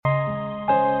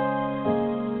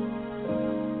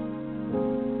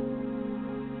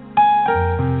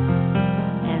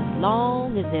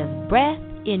there's breath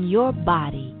in your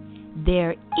body,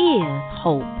 there is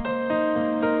hope.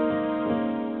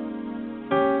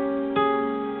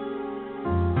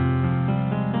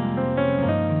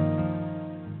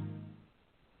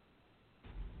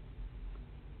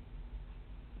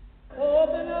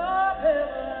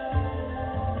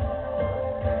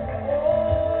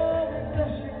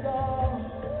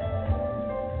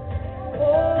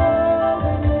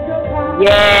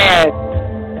 Yes.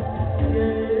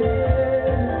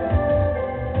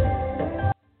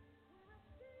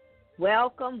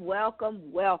 Welcome, welcome,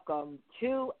 welcome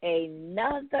to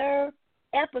another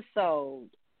episode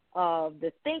of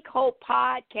the Think Hope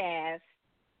podcast.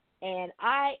 And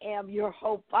I am your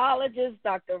hopeologist,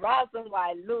 Dr. Rosalind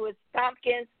Y. Lewis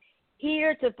Tompkins,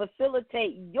 here to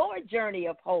facilitate your journey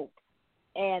of hope.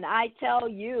 And I tell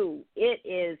you, it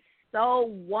is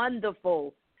so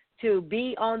wonderful to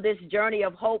be on this journey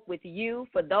of hope with you.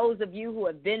 For those of you who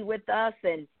have been with us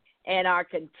and are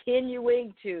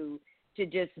continuing to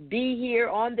just be here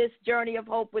on this journey of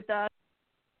hope with us,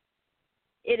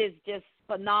 it is just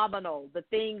phenomenal, the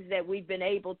things that we've been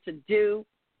able to do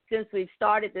since we've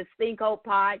started this Think Hope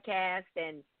podcast.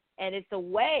 And it's a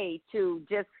way to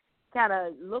just kind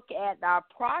of look at our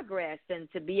progress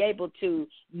and to be able to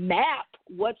map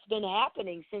what's been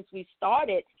happening since we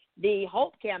started the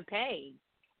Hope campaign.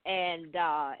 And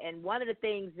one of the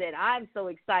things that I'm so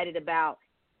excited about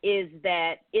is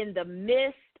that in the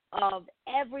midst of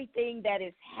everything that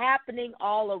is happening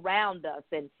all around us,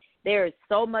 and there is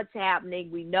so much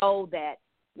happening, we know that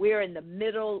we're in the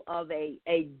middle of a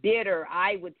bitter,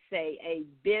 I would say, a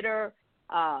bitter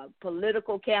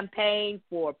political campaign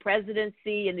for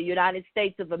presidency in the United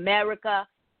States of America,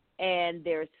 and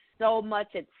there's so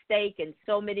much at stake and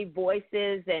so many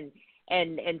voices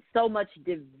and so much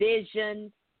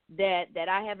division that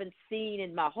I haven't seen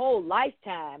in my whole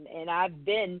lifetime. And I've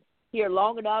been here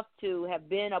long enough to have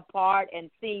been a part and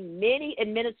seen many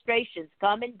administrations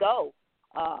come and go,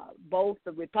 both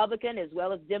the Republican as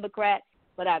well as Democrat,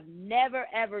 but I've never,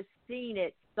 ever seen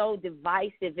it so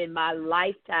divisive in my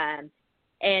lifetime.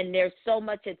 And there's so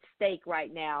much at stake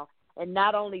right now. And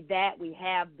not only that, we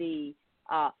have the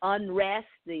unrest,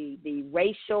 the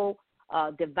racial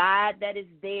divide that is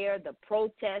there, the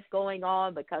protests going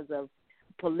on because of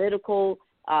political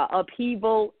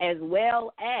upheaval, as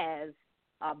well as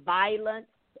violence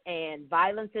and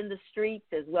violence in the streets,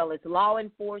 as well as law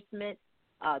enforcement,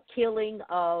 killing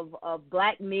of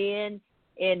black men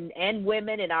and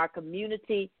women in our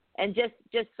community, and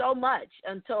just so much.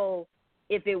 Until,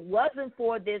 if it wasn't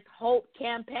for this Hope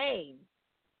campaign,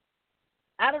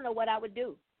 I don't know what I would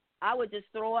do. I would just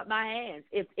throw up my hands.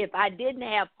 If I didn't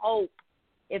have hope,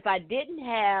 if I didn't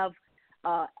have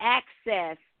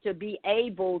access to be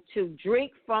able to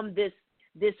drink from this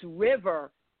river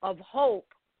of hope,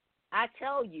 I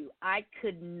tell you, I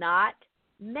could not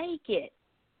make it.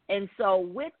 And so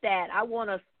with that, I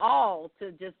want us all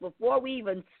to just, before we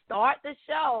even start the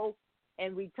show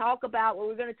and we talk about what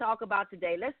we're going to talk about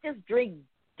today, let's just drink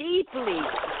deeply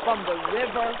from the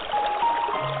river.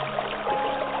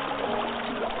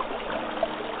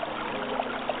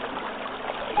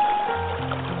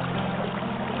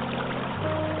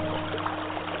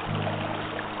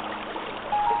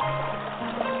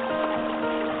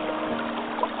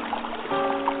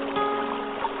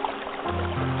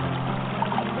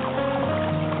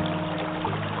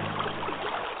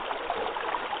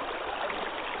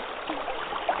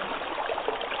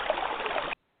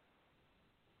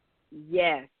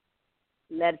 Yes,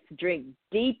 let's drink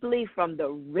deeply from the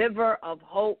river of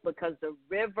hope, because the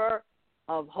river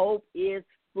of hope is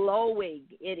flowing.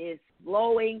 It is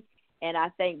flowing, and I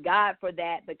thank God for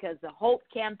that, because the Hope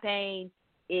campaign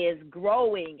is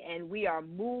growing, and we are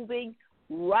moving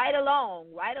right along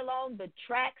the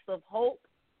tracks of hope,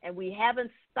 and we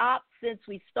haven't stopped since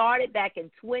we started back in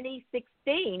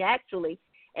 2016, actually,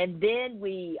 and then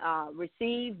we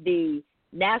received the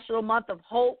National Month of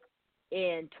Hope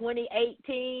in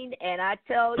 2018, and I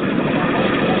tell you,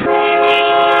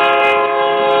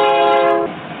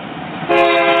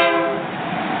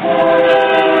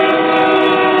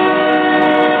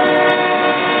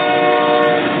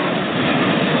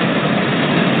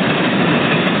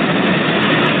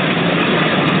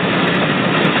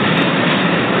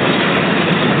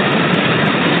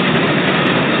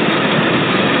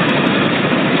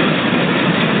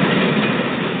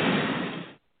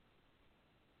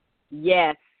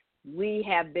 yes, we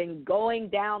have been going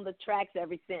down the tracks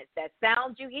ever since. That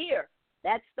sound you hear,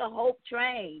 that's the Hope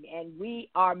train, and we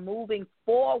are moving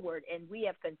forward, and we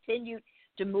have continued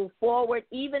to move forward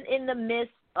even in the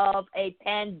midst of a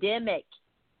pandemic.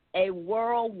 a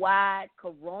worldwide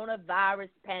coronavirus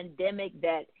pandemic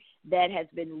that has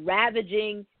been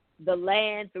ravaging the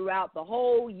land throughout the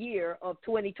whole year of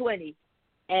 2020.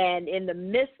 And in the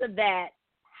midst of that,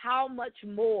 how much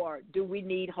more do we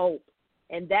need hope?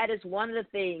 And that is one of the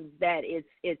things that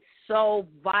it's so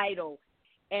vital.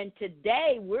 And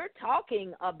today we're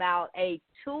talking about a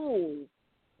tool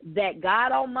that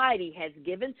God Almighty has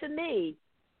given to me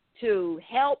to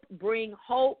help bring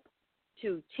hope,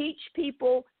 to teach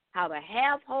people how to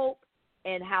have hope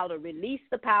and how to release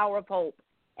the power of hope.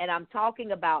 And I'm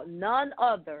talking about none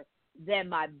other than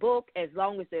my book, As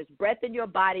Long as There's Breath in Your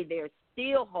Body, There's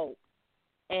Still Hope.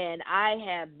 And I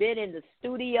have been in the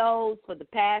studios for the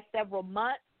past several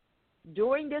months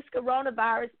during this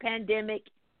coronavirus pandemic,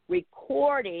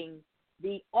 recording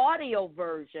the audio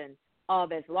version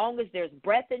of As Long as There's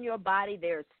Breath in Your Body,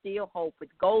 There's Still Hope with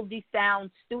Goldie Sound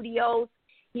Studios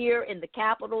here in the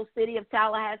capital city of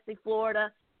Tallahassee,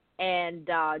 Florida, and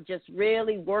just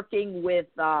really working with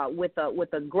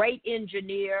a great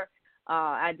engineer.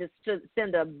 I just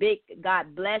send a big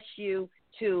God bless you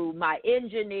to my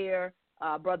engineer,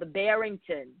 Brother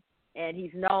Barrington, and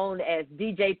he's known as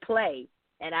DJ Play.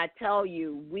 And I tell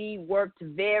you, we worked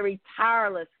very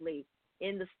tirelessly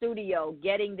in the studio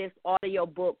getting this audio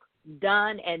book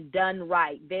done and done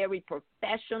right, very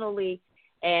professionally,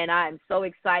 and I'm so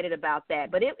excited about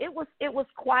that. But it was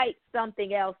quite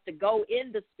something else to go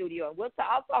in the studio. And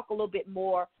I'll talk a little bit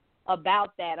more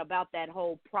about that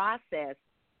whole process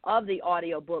of the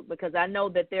audio book, because I know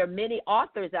that there are many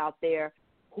authors out there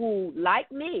who,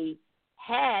 like me,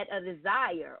 had a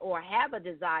desire or have a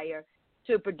desire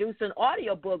to produce an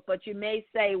audio book. But you may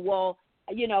say, well,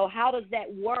 you know, how does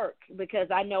that work? Because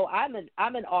I know I'm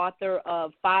an author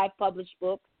of 5 published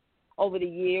books over the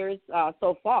years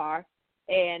so far,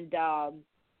 and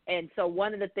so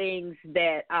one of the things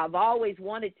that I've always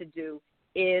wanted to do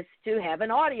is to have an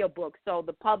audio book. So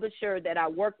the publisher that I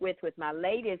work with my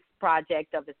latest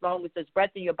project of As Long as There's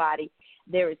Breath in Your Body,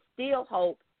 There Is Still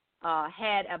Hope,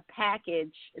 had a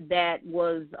package that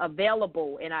was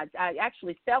available, and I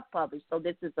actually self-published, so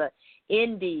this is a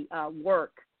indie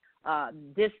work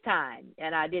this time,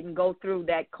 and I didn't go through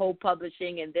that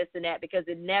co-publishing and this and that because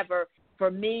it never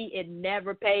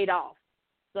paid off.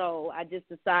 So I just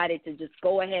decided to just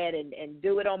go ahead and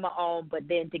do it on my own, but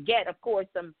then to get, of course,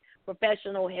 some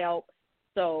professional help.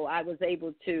 So I was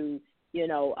able to,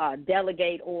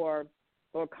 delegate or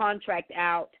contract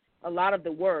out a lot of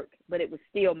the work, but it was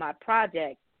still my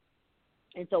project.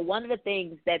 And so one of the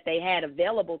things that they had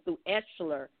available through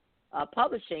Eschler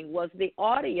Publishing was the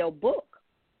audio book.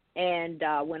 And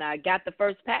when I got the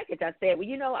first package, I said,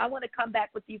 well, I want to come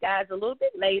back with you guys a little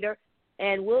bit later,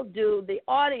 and we'll do the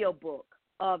audio book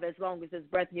of As Long as There's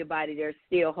Breath in Your Body, There's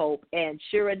Still Hope. And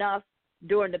sure enough,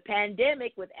 during the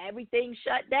pandemic, with everything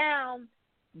shut down,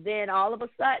 then all of a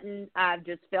sudden I've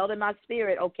just felt in my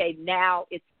spirit, okay, now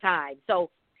it's time.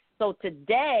 So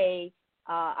today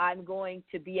I'm going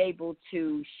to be able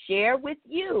to share with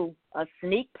you a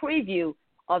sneak preview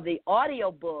of the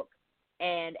audio book.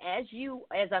 And as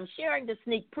I'm sharing the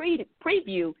sneak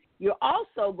preview, you're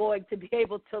also going to be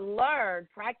able to learn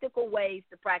practical ways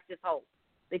to practice hope,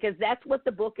 because that's what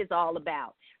the book is all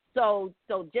about. So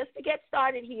just to get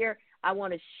started here, I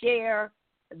want to share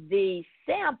the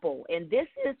sample, and this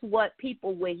is what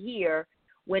people will hear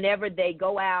whenever they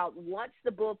go out. Once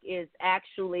the book is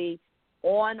actually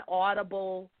on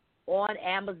Audible, on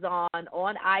Amazon,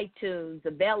 on iTunes,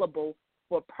 available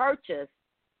for purchase,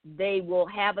 they will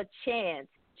have a chance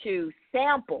to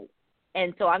sample.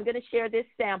 And so I'm going to share this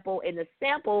sample, and the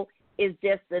sample is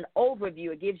just an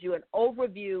overview. It gives you an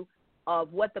overview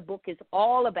of what the book is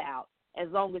all about. As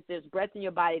Long as There's Breath in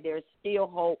Your Body, There's Still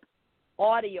Hope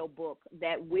audio book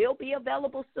that will be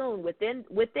available soon.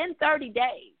 Within 30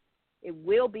 days, it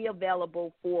will be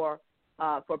available for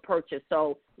purchase.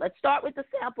 So let's start with the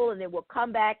sample, and then we'll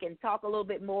come back and talk a little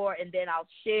bit more, and then I'll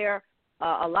share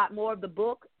a lot more of the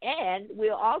book, and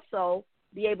we'll also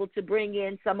be able to bring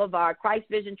in some of our Christ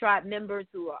Vision Tribe members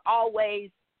who are always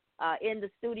in the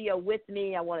studio with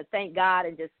me. I want to thank God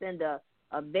and just send a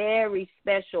very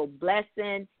special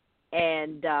blessing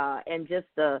and just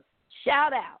a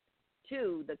shout out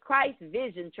to the Christ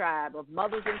Vision Tribe of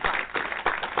Mothers in Christ.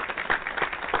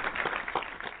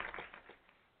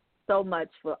 So much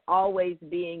for always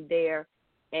being there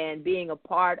and being a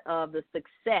part of the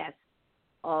success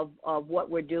of what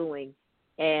we're doing.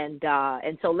 And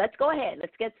so let's go ahead.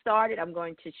 Let's get started. I'm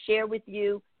going to share with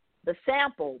you the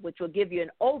sample, which will give you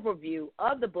an overview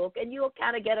of the book, and you'll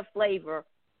kind of get a flavor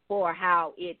for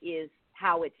how it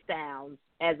sounds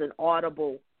as an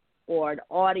audible or an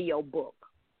audio book.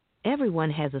 Everyone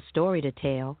has a story to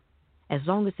tell, As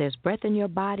long as there's breath in your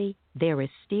body, there is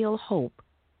still hope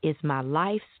is my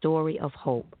life story of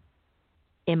hope.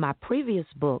 In my previous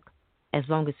book, As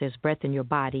Long as There's Breath in Your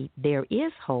Body, There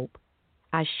Is Hope,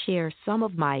 I share some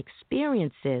of my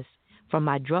experiences from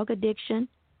my drug addiction,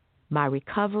 my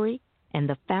recovery, and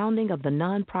the founding of the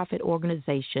nonprofit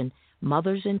organization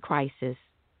Mothers in Crisis,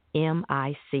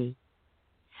 MIC.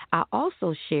 I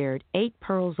also shared 8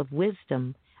 pearls of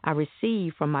wisdom I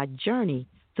received from my journey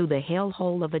through the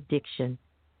hellhole of addiction.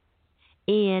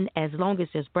 In As Long as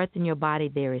There's Breath in Your Body,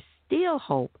 There Is Still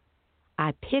Hope,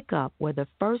 I pick up where the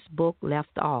first book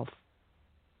left off.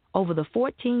 Over the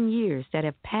 14 years that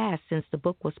have passed since the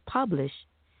book was published,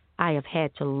 I have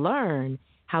had to learn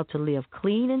how to live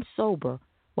clean and sober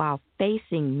while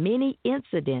facing many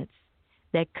incidents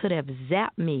that could have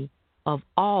zapped me of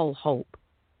all hope.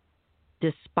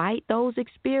 Despite those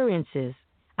experiences,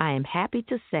 I am happy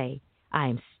to say I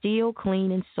am still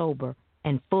clean and sober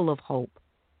and full of hope.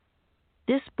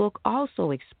 This book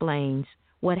also explains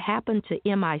what happened to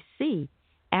MIC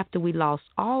after we lost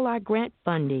all our grant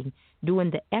funding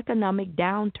during the economic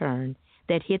downturn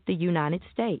that hit the United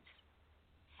States.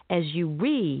 As you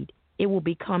read, it will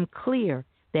become clear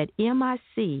that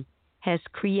MIC has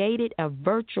created a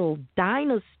virtual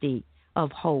dynasty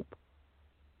of hope.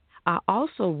 I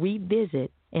also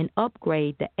revisit and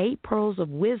upgrade the 8 pearls of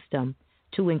wisdom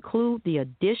to include the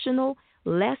additional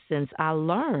lessons I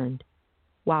learned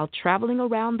while traveling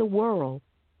around the world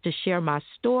to share my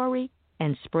story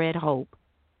and spread hope.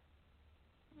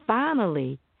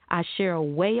 Finally, I share a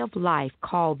way of life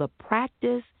called the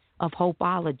practice of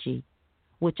Hopeology,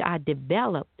 which I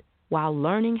developed while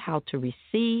learning how to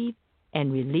receive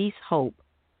and release hope.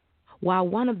 While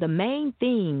one of the main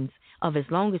themes of As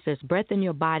Long as There's Breath in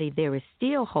Your Body, There Is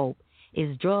Still Hope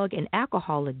is drug and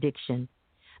alcohol addiction,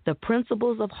 the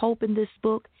principles of hope in this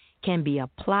book can be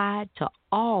applied to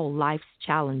all life's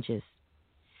challenges.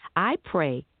 I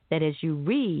pray that as you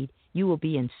read, you will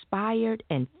be inspired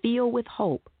and filled with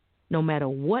hope no matter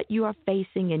what you are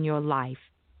facing in your life.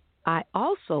 I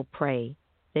also pray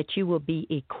that you will be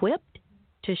equipped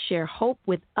to share hope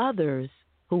with others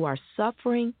who are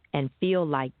suffering and feel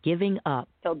like giving up.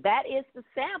 So that is the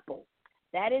sample.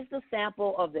 That is the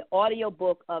sample of the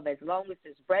audiobook of As Long as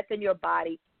There's Breath in Your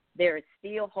Body, There Is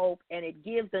Still Hope, and it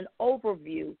gives an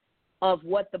overview of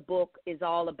what the book is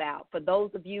all about. For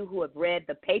those of you who have read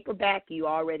the paperback, you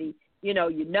already, you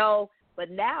know, but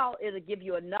now it'll give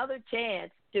you another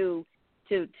chance to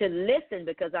listen,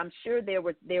 because I'm sure there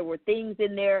were things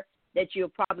in there that you'll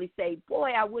probably say,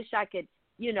 boy, I wish I could,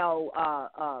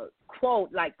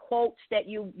 quotes that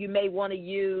you may want to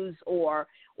use, or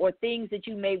things that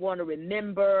you may want to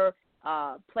remember,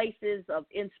 places of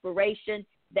inspiration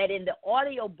that in the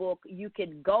audiobook you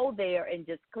can go there and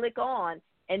just click on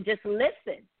and just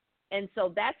listen. And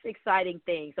so that's the exciting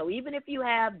thing. So even if you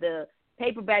have the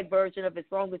paperback version of As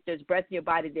Long as There's Breath in Your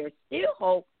Body, There's Still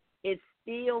Hope, it's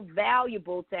still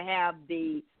valuable to have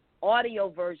the audio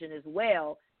version as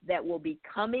well that will be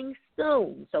coming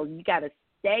soon. So you got to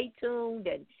stay tuned,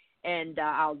 and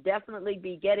I'll definitely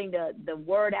be getting the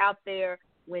word out there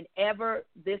whenever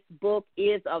this book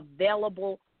is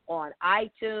available on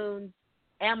iTunes,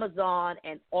 Amazon,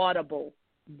 and Audible.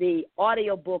 The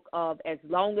audiobook of As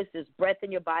Long as There's Breath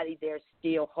in Your Body, There's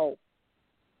Still Hope.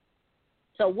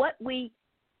 So what we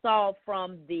saw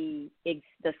from the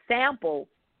sample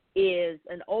is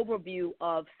an overview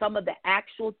of some of the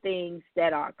actual things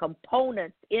that are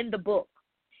components in the book.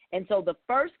 And so the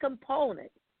first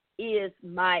component is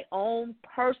my own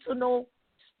personal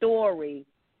story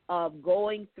of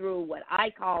going through what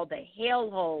I call the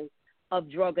hellhole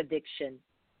of drug addiction.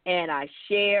 And I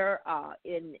share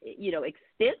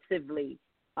extensively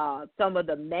some of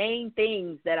the main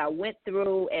things that I went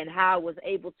through and how I was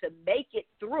able to make it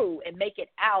through and make it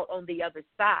out on the other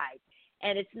side.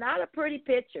 And it's not a pretty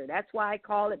picture. That's why I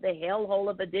call it the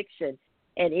hellhole of addiction.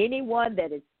 And anyone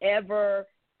that has ever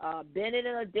been in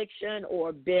an addiction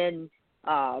or been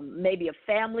maybe a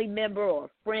family member or a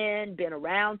friend, been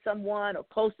around someone or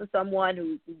close to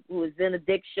someone who is in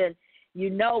addiction,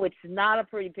 it's not a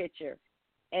pretty picture.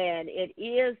 And it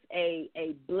is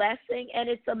a blessing, and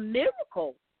it's a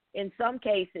miracle in some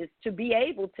cases to be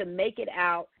able to make it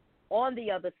out on the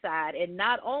other side. And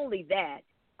not only that,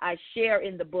 I share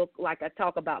in the book, like I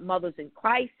talk about Mothers in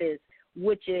Crisis,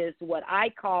 which is what I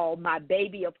call my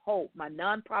baby of hope, my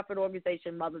nonprofit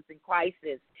organization, Mothers in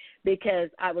Crisis, because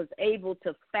I was able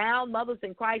to found Mothers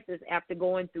in Crisis after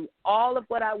going through all of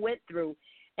what I went through,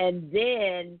 and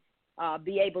then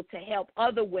be able to help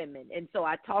other women. And so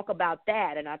I talk about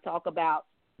that, and I talk about,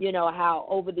 how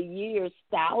over the years,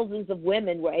 thousands of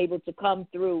women were able to come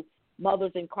through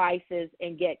mothers in crisis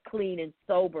and get clean and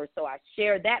sober. So I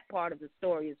share that part of the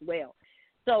story as well.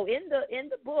 So in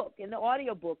the book, in the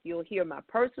audio book, you'll hear my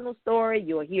personal story.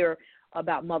 You'll hear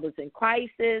about Mothers in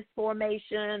Crisis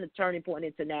formation, the Turning Point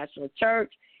International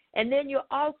Church, and then you'll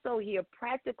also hear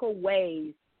practical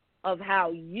ways of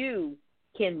how you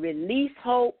can release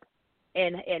hope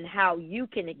and how you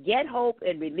can get hope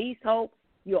and release hope.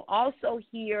 You'll also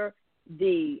hear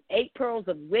the 8 pearls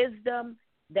of wisdom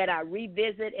that I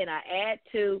revisit and I add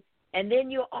to, and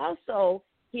then you'll also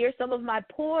hear some of my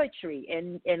poetry.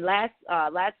 And last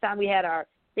time we had our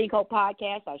Think Hope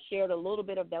podcast, I shared a little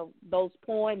bit of those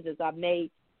poems as I've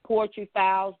made poetry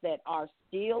files that are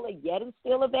still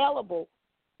available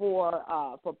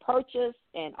for purchase,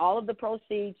 and all of the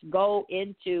proceeds go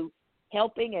into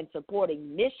helping and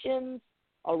supporting missions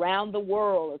around the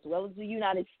world as well as the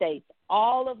United States.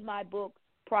 All of my book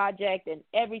project and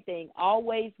everything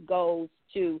always goes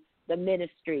to the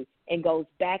ministry and goes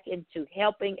back into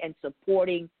helping and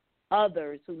supporting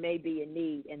others who may be in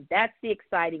need, and that's the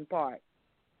exciting part.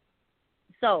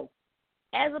 So,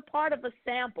 as a part of a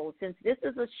sample, since this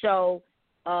is a show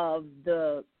of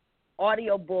the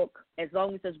audio book, As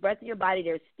Long as There's Breath in Your Body,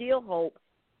 There's Still Hope,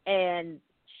 and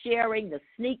sharing the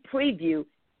sneak preview,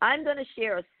 I'm going to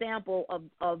share a sample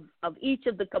of each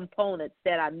of the components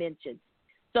that I mentioned.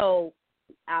 So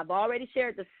I've already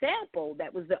shared the sample,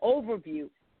 that was the overview,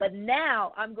 but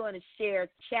now I'm going to share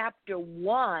chapter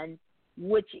 1,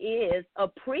 which is a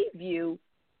preview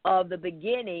of the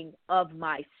beginning of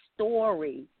my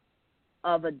story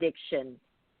of addiction.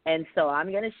 And so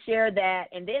I'm going to share that,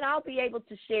 and then I'll be able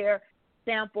to share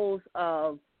samples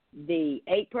of the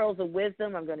 8 pearls of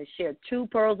wisdom. I'm going to share 2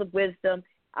 pearls of wisdom.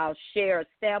 I'll share a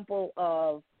sample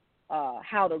of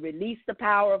how to release the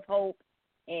power of hope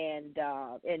and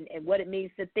what it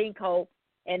means to think hope.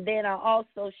 And then I'll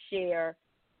also share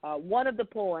one of the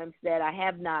poems that I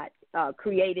have not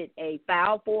created a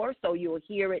file for, so you'll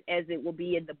hear it as it will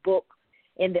be in the book,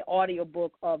 in the audio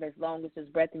book of As Long as There's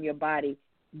Breath in Your Body,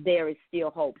 There Is Still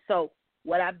Hope. So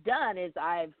what I've done is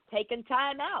I've taken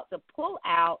time out to pull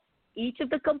out each of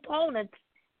the components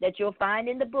that you'll find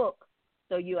in the book,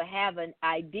 so you'll have an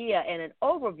idea and an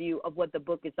overview of what the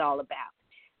book is all about.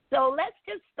 So let's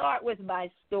just start with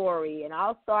my story, and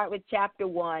I'll start with chapter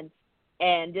 1,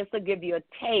 and this will give you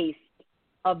a taste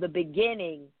of the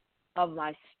beginning of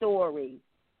my story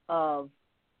of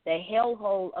the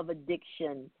hellhole of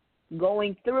addiction,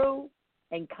 going through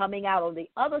and coming out on the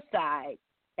other side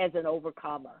as an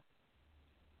overcomer.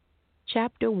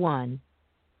 Chapter 1,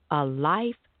 A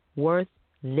Life Worth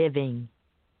Living.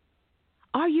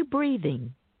 Are you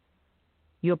breathing?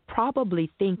 You're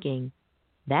probably thinking,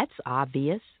 that's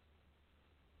obvious.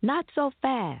 Not so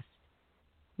fast.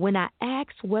 When I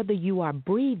ask whether you are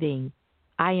breathing,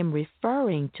 I am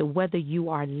referring to whether you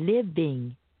are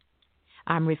living.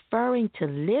 I'm referring to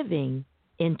living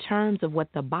in terms of what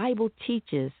the Bible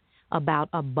teaches about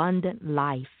abundant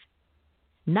life.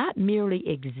 Not merely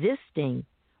existing,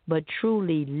 but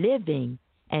truly living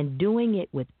and doing it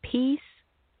with peace,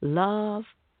 love,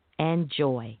 and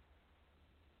joy.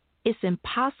 It's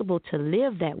impossible to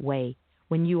live that way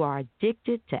when you are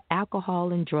addicted to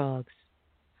alcohol and drugs.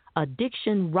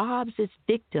 Addiction robs its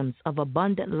victims of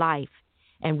abundant life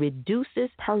and reduces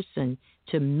person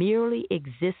to merely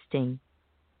existing.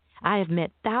 I have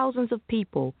met thousands of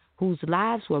people whose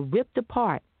lives were ripped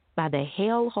apart by the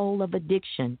hellhole of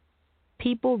addiction,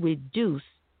 people reduced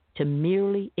to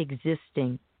merely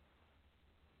existing.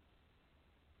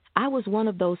 I was one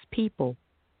of those people.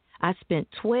 I spent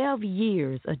 12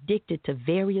 years addicted to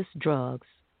various drugs.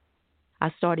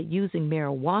 I started using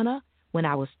marijuana when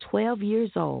I was 12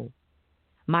 years old.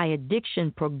 My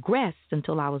addiction progressed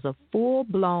until I was a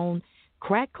full-blown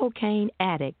crack cocaine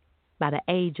addict by the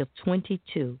age of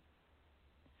 22.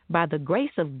 By the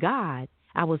grace of God,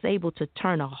 I was able to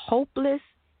turn a hopeless,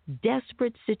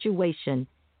 desperate situation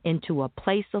into a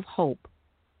place of hope.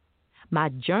 My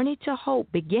journey to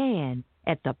hope began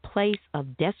at the place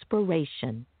of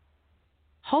desperation.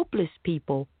 Hopeless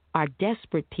people are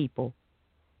desperate people.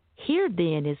 Here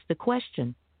then is the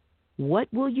question: what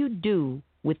will you do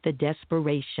with the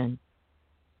desperation?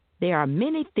 There are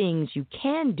many things you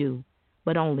can do,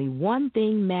 but only one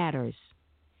thing matters.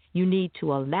 You need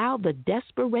to allow the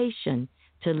desperation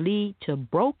to lead to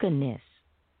brokenness.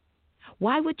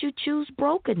 Why would you choose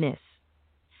brokenness?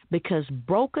 Because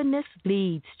brokenness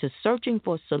leads to searching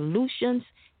for solutions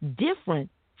different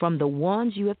from the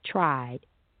ones you have tried.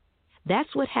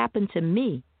 That's what happened to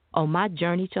me on my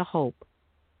journey to hope.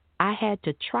 I had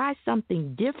to try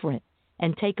something different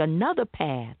and take another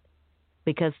path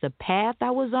because the path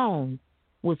I was on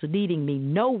was leading me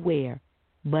nowhere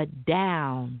but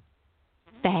down.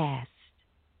 fast.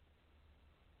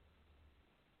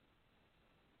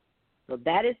 So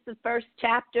that is the first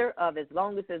chapter of As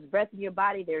Long as There's Breath in Your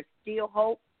Body, There's Still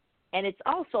Hope. And it's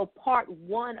also part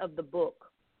 1 of the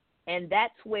book. And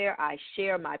that's where I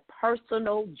share my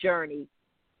personal journey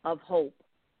of hope.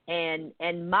 And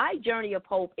my journey of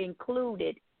hope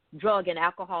included drug and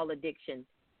alcohol addiction.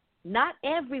 Not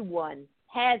everyone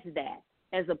has that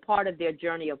as a part of their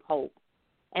journey of hope.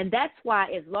 And that's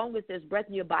why As Long as There's Breath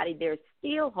in Your Body, There's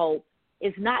Still Hope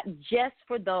is not just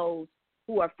for those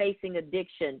who are facing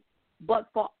addiction, but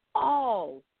for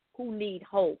all who need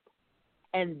hope.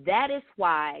 And that is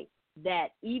why that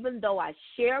even though I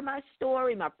share my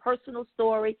story, my personal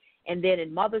story, and then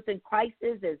in Mothers in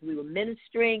Crisis, as we were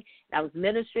ministering, I was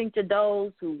ministering to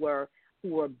those who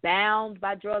were bound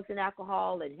by drugs and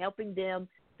alcohol and helping them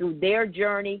through their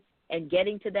journey and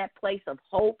getting to that place of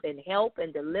hope and help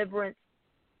and deliverance.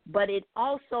 But it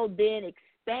also then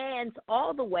expands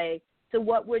all the way to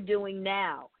what we're doing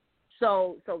now.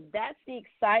 So that's the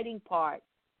exciting part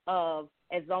of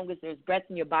As Long as There's Breath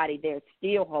in Your Body, There's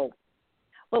Still Hope.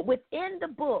 But within the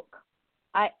book,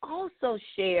 I also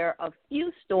share a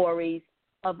few stories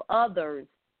of others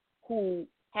who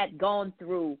had gone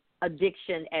through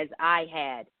addiction as I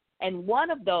had. And one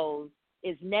of those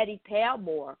is Nettie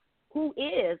Palmore, who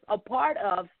is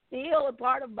still a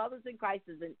part of Mothers in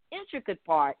Crisis, an intricate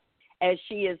part, as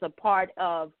she is a part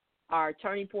of our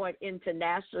Turning Point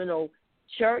International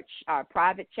Church, our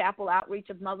private chapel outreach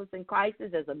of Mothers in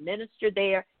Crisis, as a minister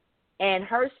there. And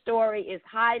her story is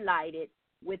highlighted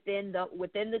within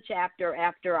the chapter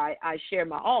after I share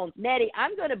my own. Nettie,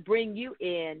 I'm going to bring you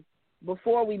in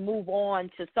before we move on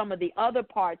to some of the other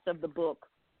parts of the book,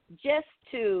 just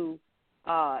to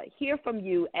hear from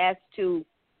you as to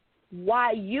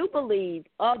why you believe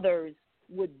others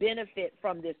would benefit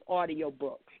from this audio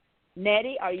book.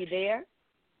 Nettie, are you there?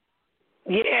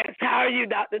 Yes. How are you,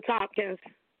 Dr. Tompkins?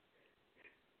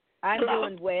 I'm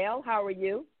doing well. How are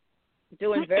you?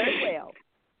 Doing very well.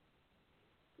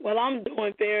 Well, I'm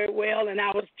doing very well, and I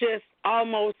was just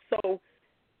almost so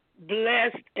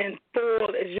blessed and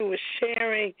full as you were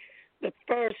sharing the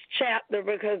first chapter,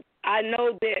 because I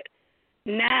know that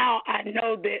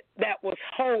that was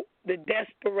hope, the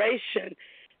desperation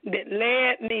that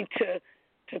led me to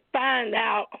find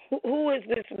out who is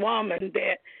this woman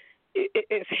that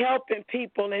is helping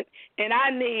people, and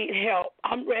I need help.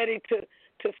 I'm ready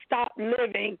to stop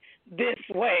living this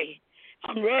way.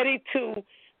 I'm ready to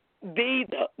be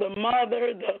the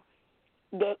mother,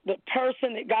 the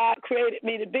person that God created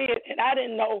me to be, and I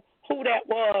didn't know who that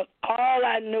was. All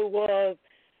I knew was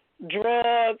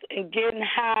drugs and getting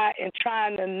high and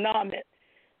trying to numb it.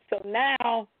 So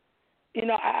now,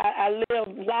 I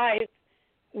live life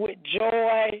with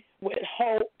joy, with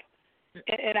hope,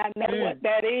 and I know what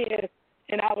that is.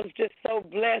 And I was just so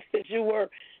blessed as you were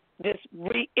just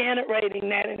reiterating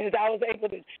that, and as I was able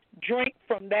to drink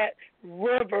from that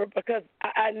river, because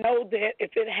I know that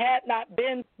if it had not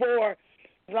been for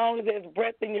As Long as There's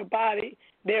Breath in Your Body,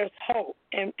 there's hope.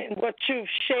 And what you've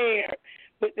shared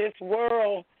with this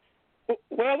world,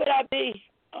 where would I be,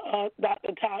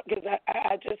 Dr. Tompkins?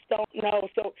 I just don't know.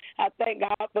 So I thank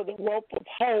God for the rope of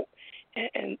hope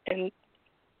and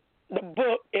the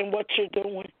book and what you're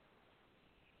doing.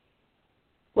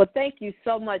 Well, thank you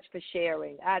so much for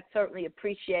sharing. I certainly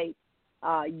appreciate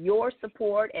your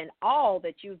support and all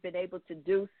that you've been able to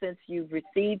do since you've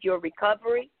received your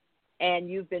recovery, and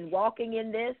you've been walking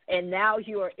in this, and now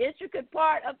you are an intricate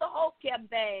part of the Hope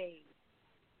Campaign.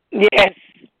 Yes.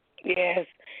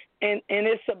 And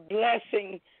it's a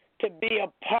blessing to be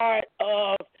a part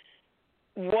of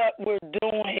what we're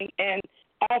doing and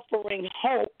offering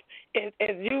hope.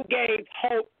 As you gave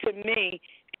hope to me,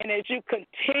 and as you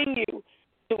continue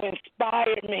to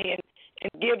inspire me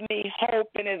and give me hope,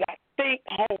 and as I think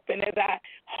hope, and as I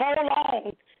hold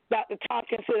on, Dr.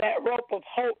 Tompkins, to that rope of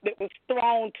hope that was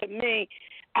thrown to me,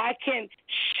 I can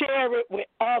share it with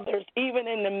others, even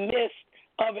in the midst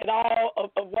of it all, of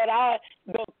what I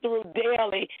go through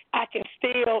daily. I can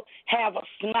still have a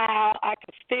smile. I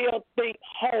can still think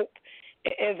hope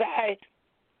as I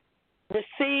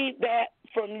receive that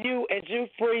from you, as you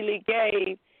freely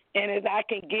gave, and as I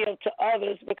can give to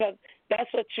others, because that's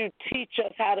what you teach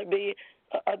us, how to be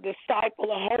a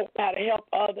disciple of hope, how to help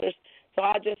others. So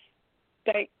I just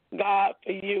thank God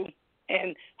for you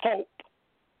and hope.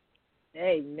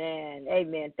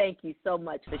 Amen. Thank you so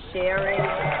much for sharing.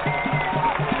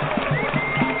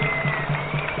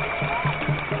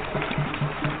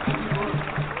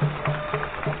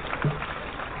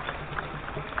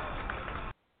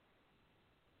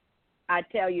 I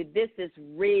tell you, this is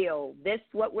real.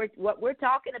 What we're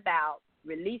talking about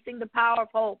releasing the power of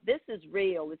hope. This is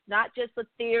real. It's not just a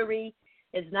theory.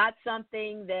 It's not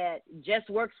something that just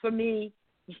works for me.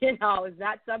 It's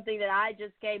not something that I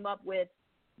just came up with.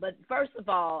 But first of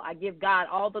all, I give God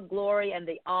all the glory and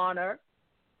the honor.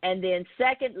 And then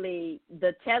secondly,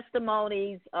 the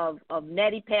testimonies of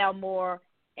Nettie Palmore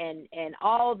and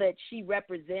all that she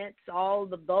represents,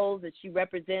 all of those that she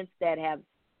represents that have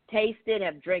tasted,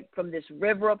 have drank from this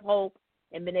river of hope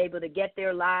and been able to get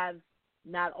their lives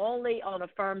not only on a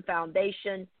firm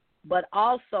foundation, but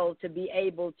also to be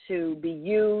able to be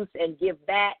used and give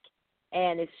back,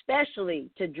 and especially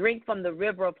to drink from the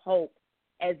river of hope,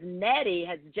 as Nettie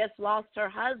has just lost her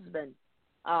husband.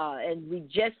 And we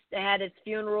just had his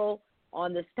funeral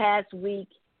on this past week,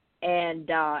 and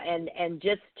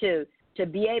just to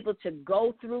be able to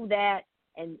go through that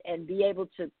and be able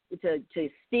to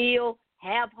still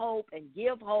have hope and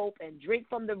give hope and drink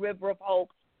from the river of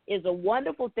hope is a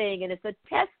wonderful thing, and it's a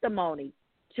testimony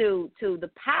to the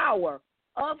power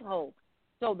of hope.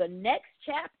 So the next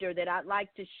chapter that I'd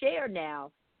like to share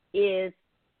now is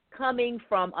coming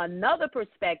from another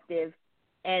perspective,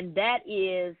 and that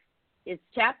is it's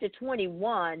chapter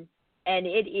 21, and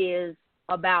it is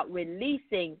about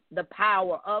releasing the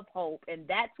power of hope, and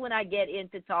that's when I get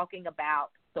into talking about,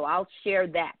 so I'll share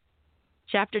that.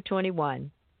 Chapter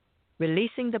 21,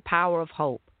 Releasing the Power of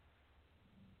Hope.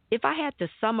 If I had to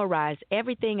summarize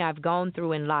everything I've gone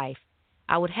through in life,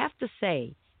 I would have to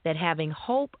say that having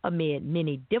hope amid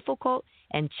many difficult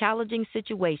and challenging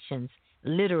situations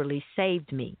literally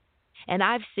saved me. And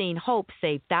I've seen hope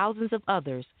save thousands of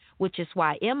others, which is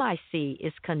why MIC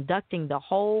is conducting the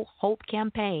whole Hope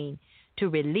campaign to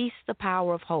release the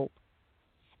power of hope.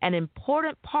 An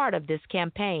important part of this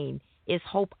campaign is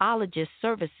Hopeologist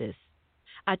services.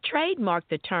 I trademarked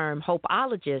the term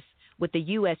Hopeologist with the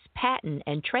U.S. Patent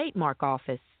and Trademark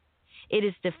Office. It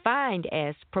is defined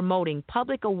as promoting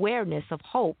public awareness of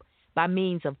hope by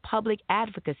means of public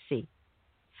advocacy.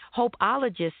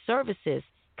 Hopeologist services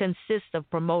consist of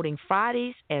promoting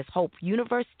Fridays as Hope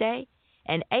Universe Day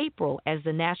and April as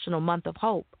the National Month of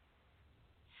Hope.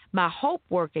 My hope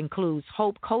work includes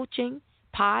hope coaching,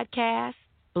 podcasts,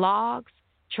 blogs,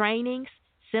 trainings,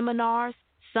 seminars,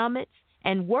 summits,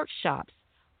 and workshops,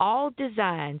 all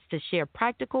designed to share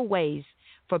practical ways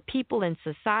for people in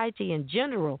society in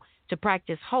general to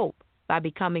practice hope by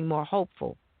becoming more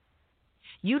hopeful.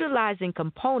 Utilizing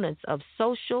components of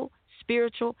social,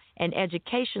 spiritual, and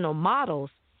educational models,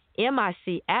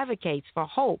 MIC advocates for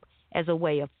hope as a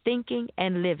way of thinking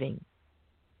and living.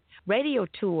 Radio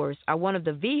tours are one of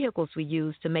the vehicles we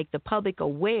use to make the public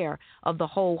aware of the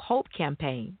whole Hope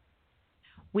campaign.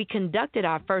 We conducted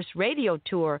our first radio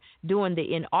tour during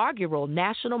the inaugural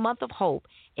National Month of Hope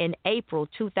in April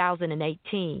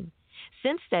 2018.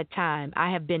 Since that time,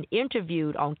 I have been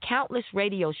interviewed on countless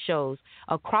radio shows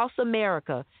across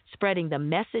America spreading the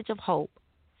message of hope.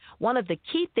 One of the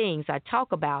key things I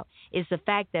talk about is the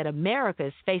fact that America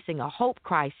is facing a hope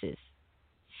crisis.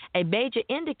 A major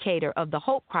indicator of the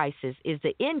hope crisis is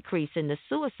the increase in the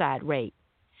suicide rate.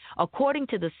 According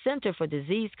to the Center for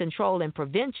Disease Control and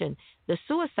Prevention, the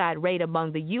suicide rate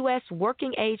among the U.S.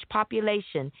 working-age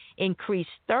population increased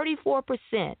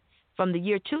 34% from the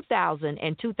year 2000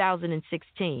 and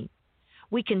 2016.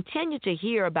 We continue to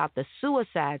hear about the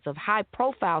suicides of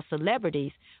high-profile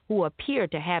celebrities who appear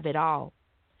to have it all.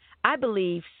 I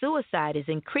believe suicide is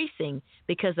increasing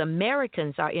because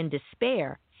Americans are in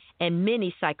despair, and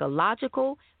many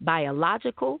psychological,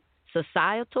 biological,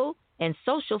 societal, and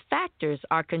social factors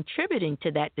are contributing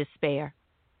to that despair.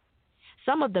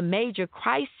 Some of the major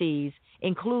crises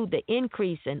include the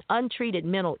increase in untreated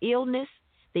mental illness,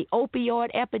 the opioid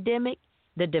epidemic,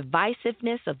 the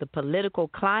divisiveness of the political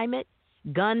climate,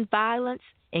 gun violence,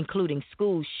 including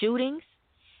school shootings,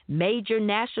 major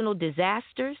national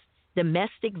disasters,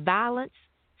 domestic violence,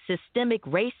 systemic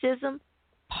racism,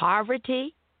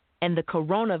 poverty, and the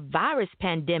coronavirus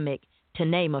pandemic, to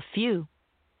name a few.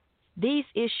 These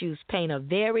issues paint a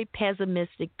very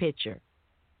pessimistic picture.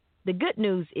 The good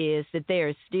news is that there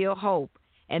is still hope,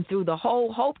 and through the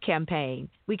whole Hope campaign,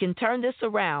 we can turn this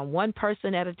around one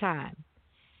person at a time.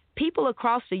 People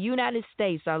across the United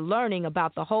States are learning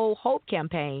about the whole Hope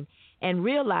campaign and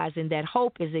realizing that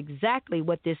hope is exactly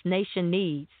what this nation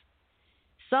needs.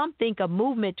 Some think a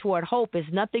movement toward hope is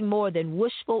nothing more than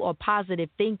wishful or positive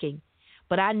thinking,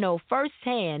 but I know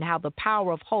firsthand how the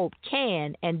power of hope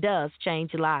can and does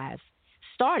change lives,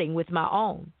 starting with my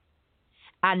own.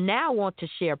 I now want to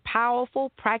share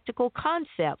powerful, practical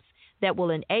concepts that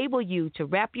will enable you to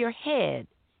wrap your head,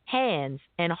 hands,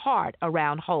 and heart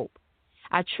around hope.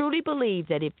 I truly believe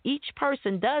that if each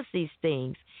person does these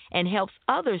things and helps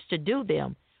others to do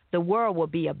them, the world will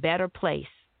be a better place.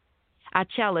 I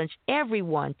challenge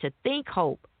everyone to think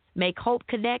hope, make hope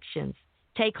connections,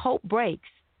 take hope breaks,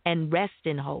 and rest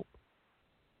in hope.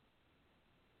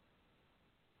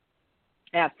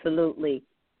 Absolutely.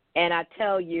 And I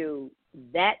tell you,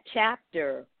 that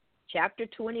chapter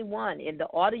 21 in the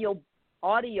audio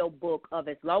book of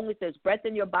As Long as There's Breath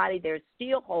in Your Body, There's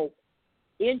Still Hope,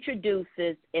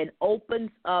 introduces and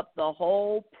opens up the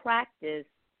whole practice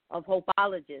of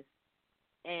hopeologists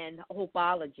and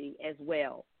hopeology as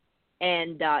well.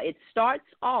 And it starts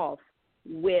off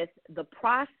with the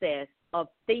process of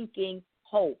thinking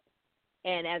hope.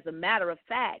 And as a matter of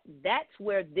fact, that's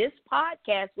where this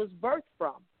podcast was birthed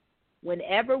from.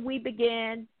 Whenever we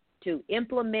began to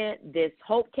implement this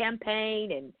hope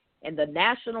campaign and the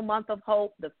National Month of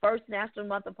Hope, the first National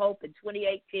Month of Hope in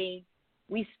 2018,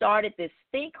 we started this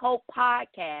Think Hope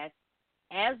podcast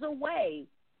as a way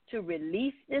to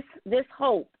release this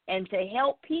hope and to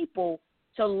help people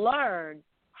to learn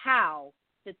how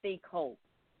to think hope.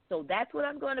 So that's what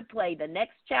I'm going to play. The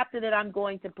next chapter that I'm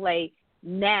going to play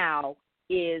now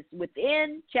is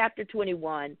within chapter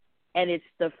 21, and it's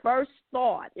the first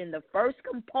thought in the first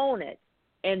component,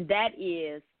 and that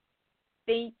is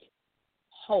think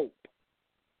hope.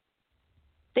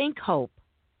 Think hope.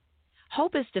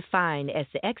 Hope is defined as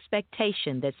the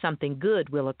expectation that something good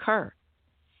will occur.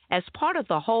 As part of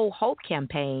the whole hope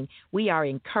campaign, we are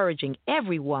encouraging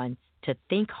everyone to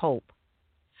think hope.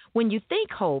 When you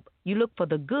think hope, you look for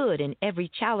the good in every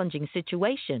challenging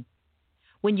situation.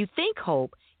 When you think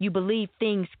hope, you believe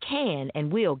things can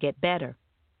and will get better.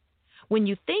 When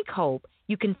you think hope,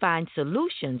 you can find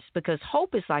solutions because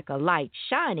hope is like a light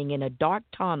shining in a dark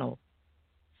tunnel.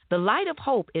 The light of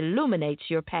hope illuminates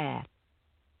your path.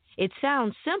 It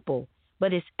sounds simple,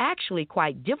 but it's actually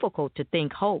quite difficult to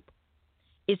think hope.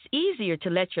 It's easier to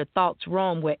let your thoughts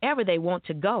roam wherever they want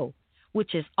to go,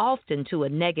 which is often to a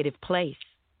negative place.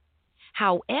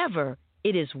 However,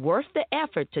 it is worth the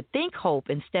effort to think hope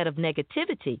instead of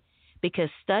negativity because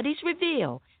studies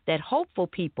reveal that hopeful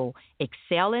people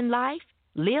excel in life,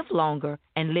 live longer,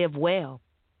 and live well.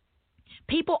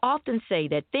 People often say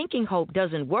that thinking hope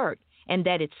doesn't work and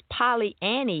that it's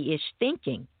Pollyanna-ish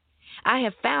thinking. I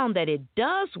have found that it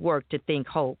does work to think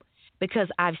hope because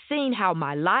I've seen how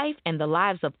my life and the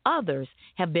lives of others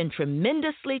have been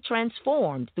tremendously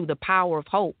transformed through the power of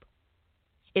hope.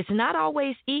 It's not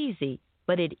always easy,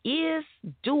 but it is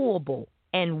doable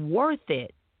and worth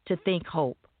it to think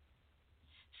hope.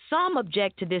 Some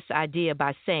object to this idea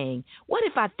by saying, what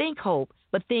if I think hope,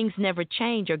 but things never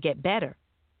change or get better?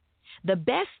 The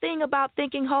best thing about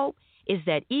thinking hope is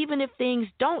that even if things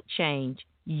don't change,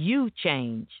 you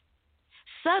change.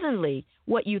 Suddenly,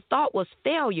 what you thought was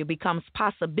failure becomes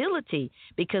possibility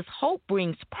because hope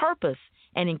brings purpose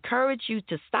and encourages you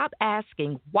to stop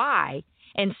asking why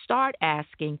and start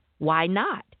asking why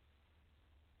not.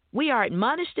 We are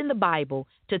admonished in the Bible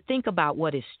to think about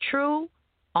what is true,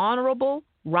 honorable,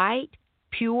 right,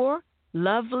 pure,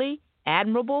 lovely,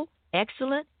 admirable,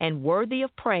 excellent, and worthy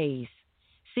of praise.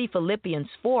 See Philippians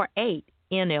 4:8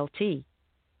 NLT.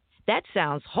 That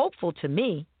sounds hopeful to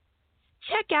me.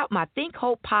 Check out my Think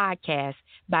Hope podcast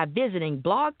by visiting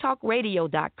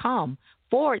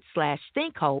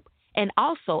blogtalkradio.com/Think Hope and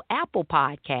also Apple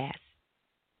Podcasts.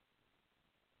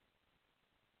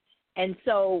 And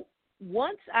so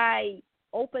once I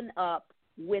open up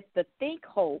with the Think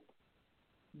Hope,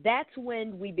 that's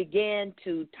when we began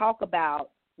to talk about,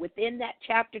 within that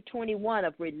chapter 21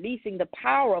 of releasing the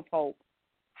power of hope,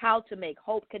 how to make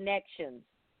hope connections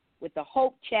with the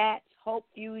hope chats, hope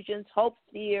fusions, hope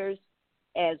spheres,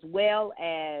 as well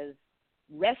as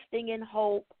resting in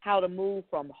hope, how to move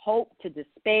from hope to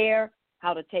despair,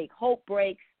 how to take hope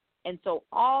breaks. And so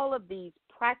all of these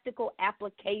practical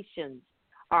applications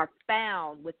are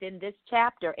found within this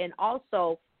chapter, and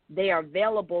also they are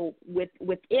available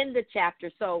within the chapter,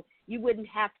 so you wouldn't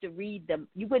have to read them.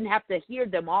 You wouldn't have to hear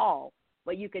them all,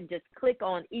 but you can just click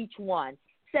on each one.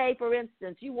 Say, for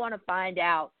instance, you want to find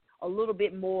out a little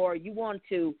bit more. You want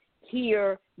to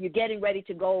hear, you're getting ready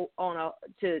to go on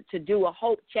to do a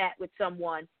hope chat with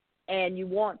someone, and you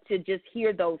want to just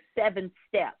hear those 7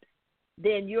 steps.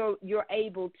 Then you're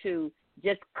able to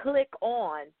just click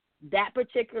on that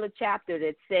particular chapter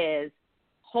that says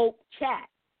Hope Chat,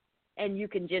 and you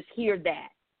can just hear that.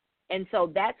 And so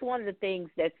that's one of the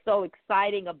things that's so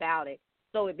exciting about it.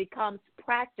 So it becomes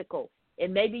practical.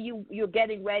 And maybe you're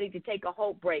getting ready to take a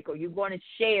hope break, or you're going to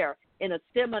share in a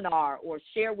seminar or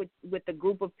share with a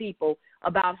group of people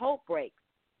about hope breaks.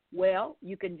 Well,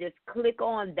 you can just click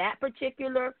on that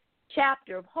particular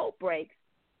chapter of hope breaks,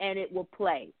 and it will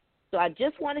play. So I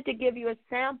just wanted to give you a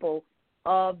sample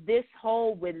of this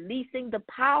whole releasing the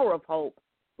power of hope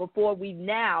before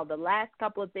the last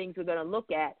couple of things we're going to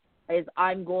look at is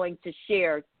I'm going to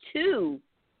share two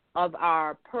of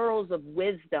our pearls of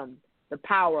wisdom, the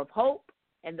power of hope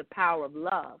and the power of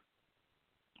love.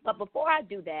 But before I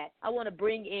do that, I want to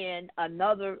bring in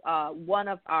another one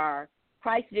of our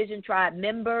Christ Vision Tribe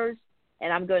members,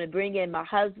 and I'm going to bring in my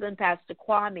husband, Pastor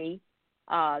Kwame,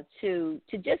 to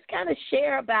just kind of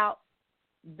share about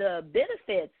the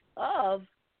benefits of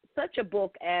such a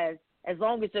book as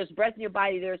long as there's breath in your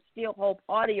body, there's still hope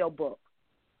audio book.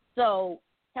 So,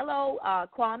 hello,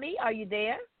 Kwame, are you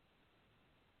there?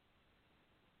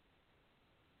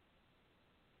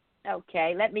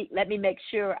 Okay, let me make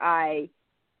sure I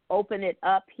open it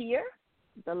up here,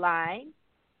 the line.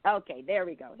 Okay, there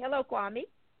we go. Hello, Kwame.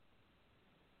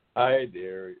 Hi,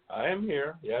 dear. I am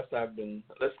here. Yes, I've been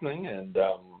listening and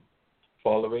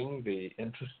following the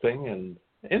interesting and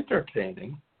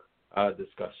entertaining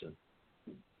discussion.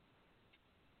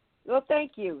 Well,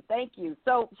 thank you.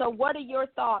 So what are your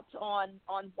thoughts on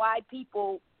why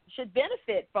people should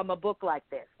benefit from a book like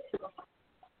this?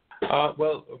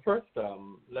 Well, first,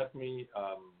 let me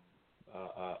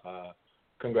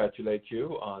congratulate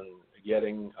you on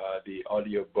getting the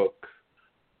audiobook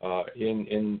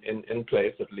in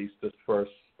place, at least this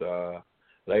first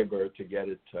labor to get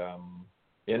it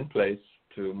in place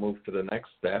to move to the next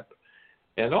step,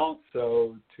 and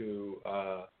also to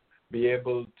be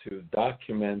able to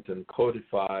document and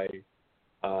codify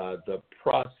the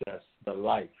process, the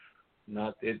life.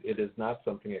 It is not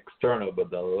something external, but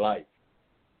the life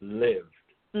lived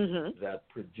that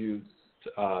produced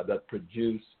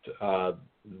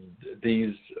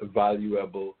these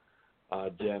valuable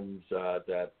gems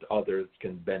that others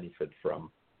can benefit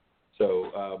from.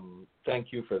 So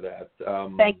thank you for that.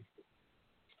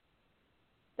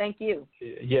 Thank you.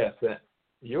 Yes,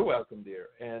 you're welcome, dear.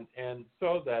 And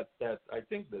so that I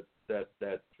think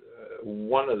that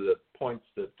one of the points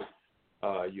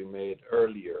that you made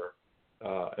earlier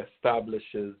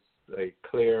establishes a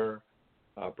clear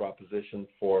proposition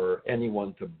for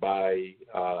anyone to buy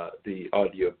the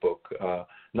audiobook,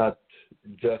 not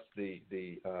just the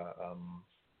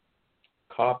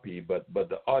copy, but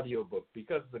the audiobook,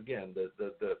 because again,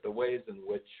 the ways in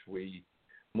which we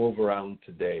move around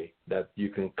today, that you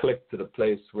can click to the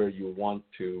place where you want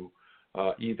to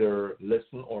either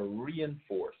listen or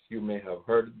reinforce. You may have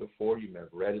heard it before, you may have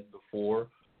read it before,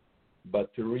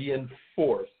 but to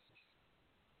reinforce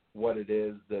what it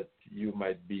is that you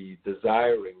might be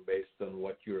desiring based on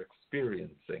what you're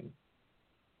experiencing.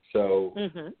 So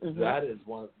that is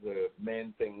one of the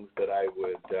main things that I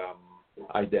would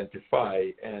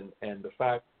identify, and the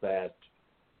fact that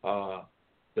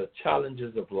the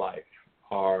challenges of life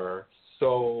are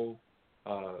so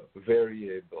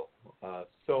variable.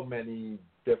 So many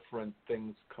different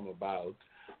things come about,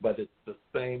 but it's the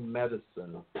same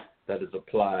medicine that is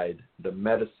applied, the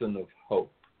medicine of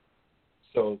hope,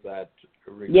 so that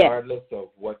regardless of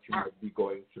what you might be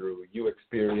going through, you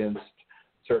experienced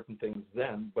certain things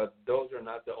then, but those are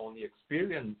not the only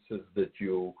experiences that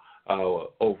you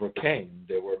overcame.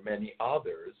 There were many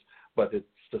others, but it's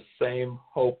the same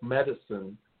hope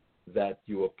medicine that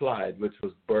you applied, which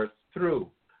was birthed through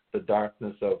the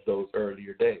darkness of those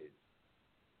earlier days.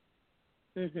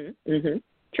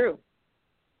 True.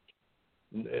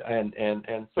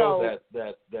 And so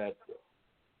that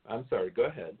I'm sorry, go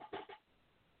ahead.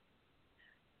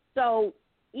 So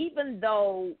even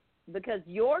though, because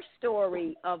your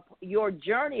story of your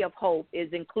journey of hope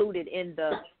is included in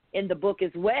the book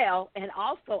as well, and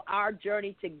also our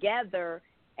journey together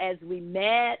as we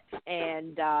met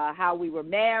and how we were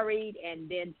married, and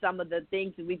then some of the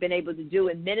things that we've been able to do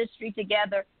in ministry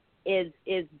together is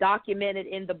documented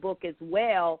in the book as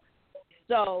well.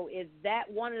 So is that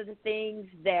one of the things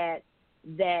that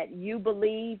you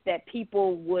believe that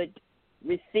people would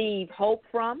receive hope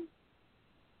from?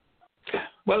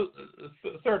 Well,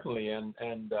 certainly, and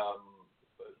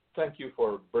thank you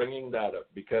for bringing that up,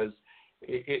 because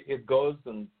it goes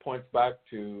and points back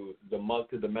to the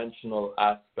multidimensional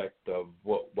aspect of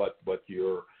what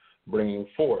you're bringing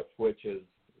forth, which is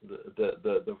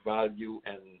the value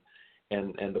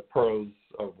and the pearls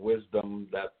of wisdom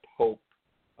that hope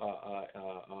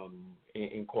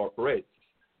incorporates.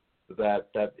 That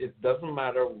it doesn't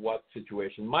matter what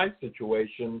situation. My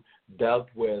situation dealt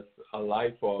with a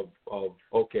life of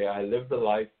okay, I lived a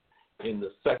life in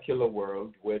the secular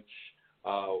world, which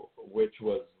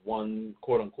was one,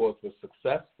 quote unquote, was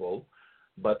successful,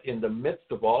 but in the midst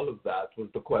of all of that was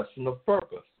the question of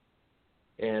purpose.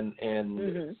 And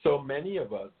so many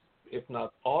of us, if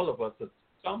not all of us, at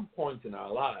some point in our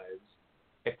lives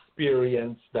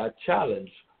experienced that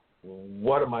challenge.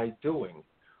 what am I doing?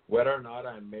 Whether or not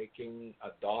I'm making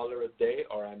 $1 a day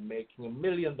or I'm making $1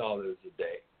 million a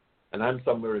day, and I'm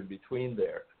somewhere in between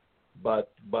there.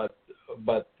 But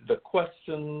the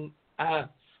question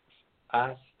asked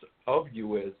of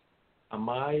you is, am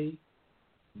I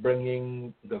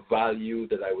bringing the value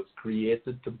that I was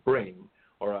created to bring,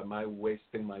 or am I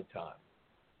wasting my time?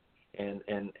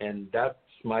 And that's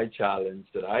my challenge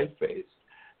that I faced,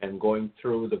 and going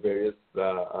through the various,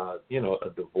 a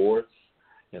divorce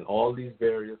and all these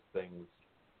various things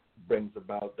brings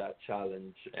about that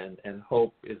challenge, and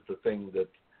hope is the thing that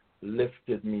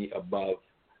lifted me above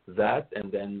that,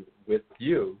 and then with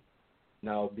you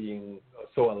now being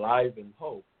so alive in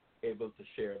hope, able to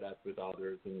share that with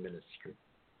others in ministry.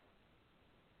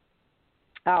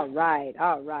 All right.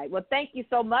 Well, thank you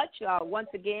so much once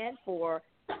again for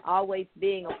always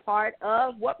being a part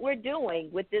of what we're doing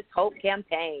with this Hope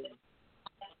campaign.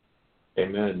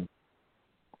 Amen.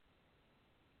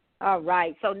 All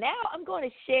right. So now I'm going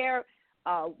to share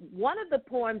one of the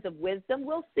poems of wisdom.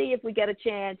 We'll see if we get a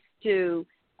chance to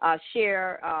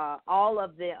share all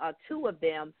of the two of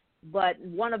them, but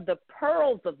one of the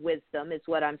pearls of wisdom is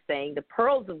what I'm saying, the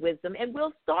pearls of wisdom. And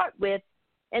we'll start with,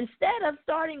 instead of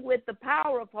starting with the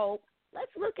power of hope,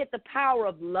 let's look at the power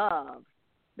of love,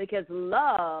 because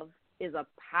love is a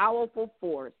powerful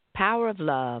force. Power of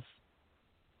love.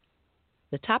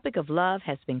 The topic of love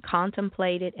has been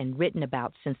contemplated and written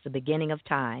about since the beginning of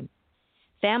time.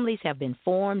 Families have been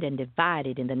formed and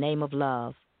divided in the name of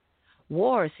love.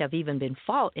 Wars have even been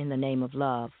fought in the name of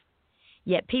love.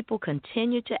 Yet people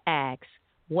continue to ask,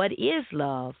 what is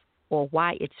love, or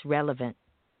why it's relevant?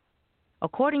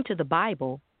 According to the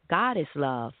Bible, God is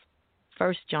love.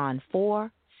 1 John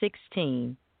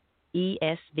 4:16,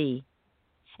 ESV.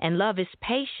 And love is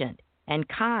patient and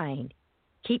kind,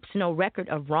 keeps no record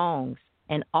of wrongs,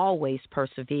 and always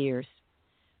perseveres.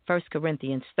 1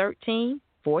 Corinthians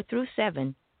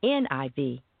 13:4-7,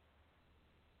 NIV.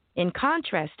 In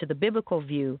contrast to the biblical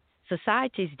view,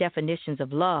 society's definitions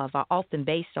of love are often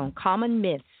based on common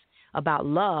myths about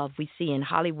love we see in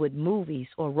Hollywood movies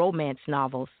or romance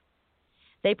novels.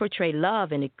 They portray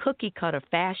love in a cookie-cutter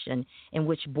fashion in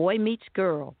which boy meets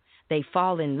girl, they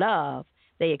fall in love,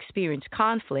 they experience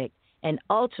conflict, and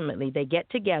ultimately they get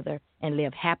together and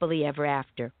live happily ever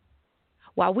after.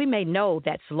 While we may know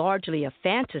that's largely a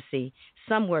fantasy,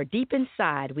 somewhere deep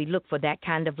inside we look for that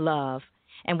kind of love,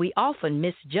 and we often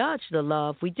misjudge the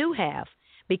love we do have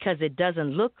because it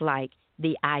doesn't look like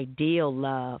the ideal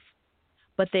love.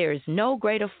 But there is no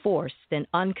greater force than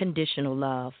unconditional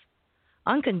love.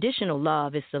 Unconditional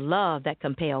love is the love that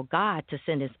compelled God to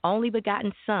send his only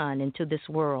begotten Son into this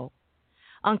world.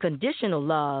 Unconditional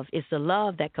love is the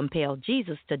love that compelled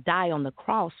Jesus to die on the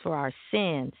cross for our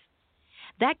sins.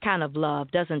 That kind of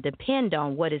love doesn't depend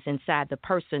on what is inside the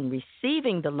person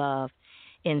receiving the love.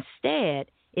 Instead,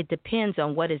 it depends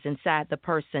on what is inside the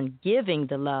person giving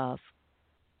the love.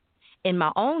 In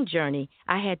my own journey,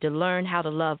 I had to learn how to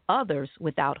love others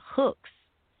without hooks.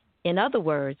 In other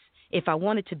words, if I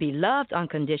wanted to be loved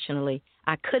unconditionally,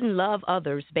 I couldn't love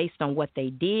others based on what they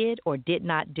did or did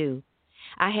not do.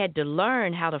 I had to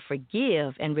learn how to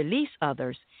forgive and release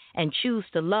others and choose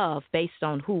to love based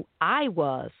on who I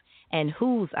was and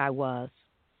whose I was.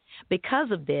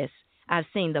 Because of this, I've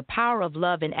seen the power of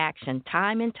love in action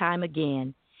time and time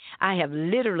again. I have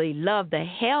literally loved the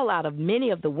hell out of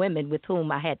many of the women with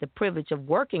whom I had the privilege of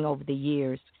working over the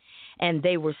years, and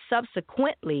they were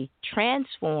subsequently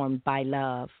transformed by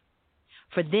love.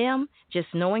 For them, just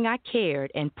knowing I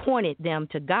cared and pointed them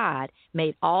to God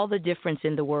made all the difference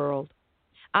in the world.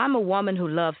 I'm a woman who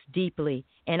loves deeply,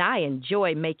 and I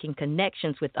enjoy making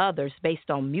connections with others based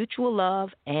on mutual love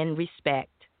and respect.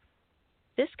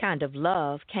 This kind of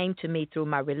love came to me through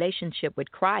my relationship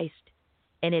with Christ,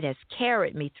 and it has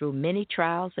carried me through many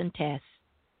trials and tests.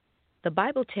 The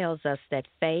Bible tells us that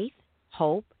faith,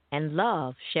 hope, and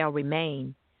love shall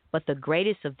remain, but the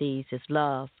greatest of these is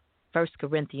love. 1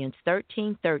 Corinthians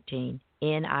 13:13,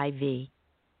 NIV.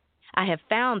 I have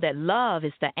found that love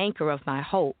is the anchor of my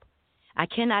hope. I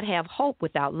cannot have hope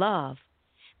without love.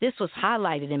 This was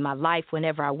highlighted in my life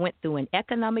whenever I went through an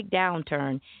economic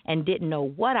downturn and didn't know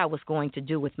what I was going to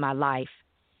do with my life.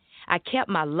 I kept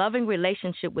my loving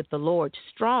relationship with the Lord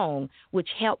strong, which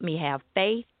helped me have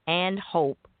faith and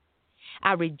hope.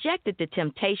 I rejected the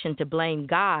temptation to blame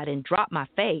God and drop my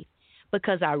faith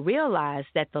because I realized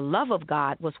that the love of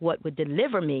God was what would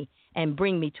deliver me and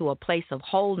bring me to a place of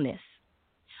wholeness.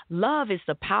 Love is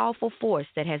the powerful force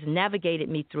that has navigated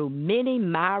me through many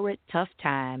miry, tough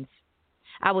times.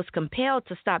 I was compelled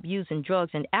to stop using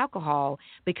drugs and alcohol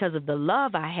because of the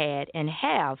love I had and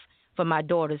have for my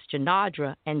daughters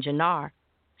Janadra and Janar.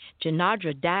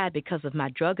 Janardra died because of my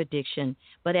drug addiction,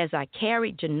 but as I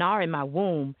carried Janar in my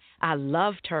womb, I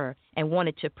loved her and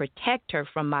wanted to protect her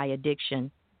from my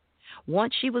addiction.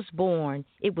 Once she was born,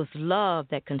 it was love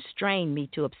that constrained me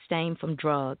to abstain from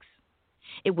drugs.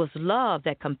 It was love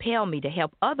that compelled me to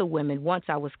help other women once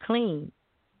I was clean.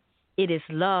 It is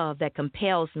love that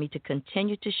compels me to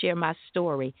continue to share my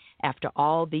story after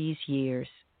all these years.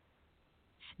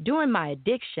 During my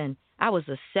addiction, I was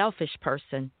a selfish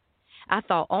person. I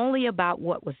thought only about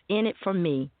what was in it for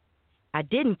me. I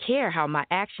didn't care how my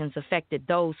actions affected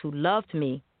those who loved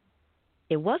me.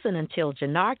 It wasn't until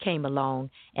Janar came along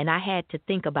and I had to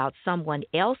think about someone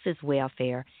else's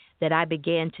welfare that I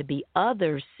began to be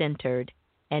others-centered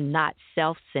and not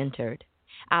self-centered.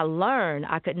 I learned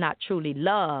I could not truly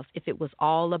love if it was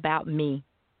all about me.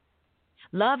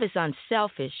 Love is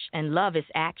unselfish and love is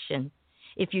action.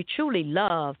 If you truly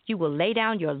love, you will lay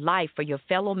down your life for your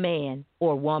fellow man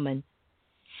or woman.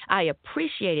 I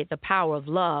appreciated the power of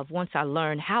love once I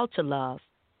learned how to love.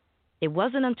 It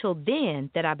wasn't until then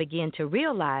that I began to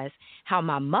realize how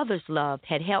my mother's love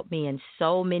had helped me in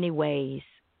so many ways.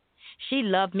 She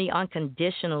loved me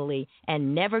unconditionally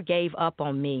and never gave up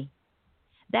on me.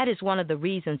 That is one of the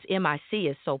reasons MIC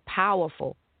is so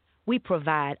powerful. We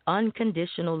provide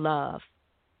unconditional love.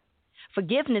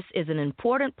 Forgiveness is an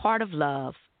important part of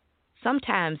love.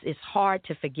 Sometimes it's hard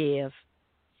to forgive.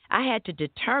 I had to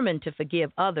determine to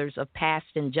forgive others of past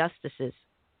injustices.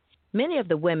 Many of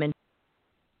the women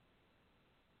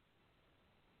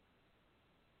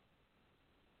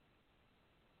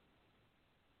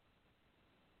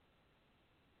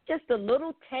just a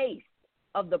little taste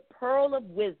of the pearl of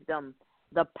wisdom,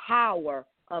 the power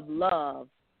of love.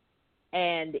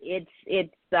 And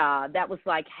it's that was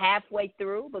like halfway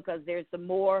through because there's some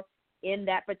more in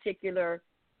that particular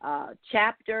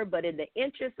chapter. But in the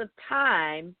interest of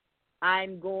time,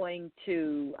 I'm going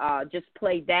to just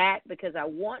play that because I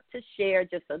want to share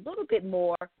just a little bit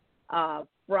more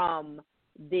from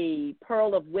the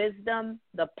pearl of wisdom,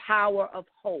 the power of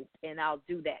hope. And I'll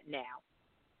do that now.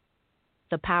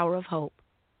 The power of hope.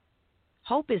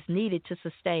 Hope is needed to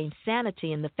sustain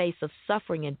sanity in the face of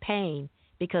suffering and pain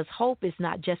because hope is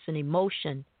not just an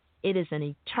emotion. It is an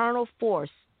eternal force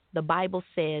the Bible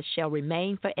says shall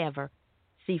remain forever.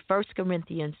 See 1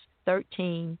 Corinthians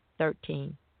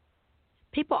 13:13.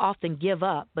 People often give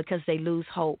up because they lose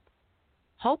hope.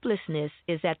 Hopelessness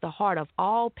is at the heart of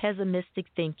all pessimistic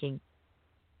thinking.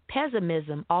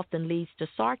 Pessimism often leads to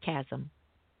sarcasm.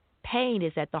 Pain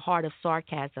is at the heart of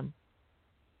sarcasm.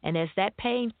 And as that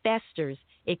pain festers,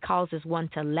 it causes one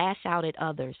to lash out at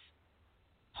others.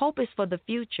 Hope is for the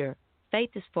future.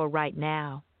 Faith is for right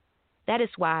now. That is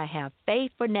why I have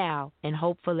faith for now and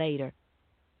hope for later.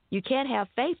 You can't have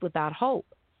faith without hope.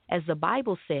 As the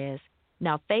Bible says,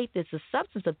 now faith is the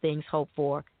substance of things hoped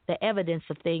for, the evidence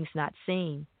of things not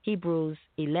seen. Hebrews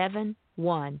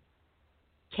 11:1,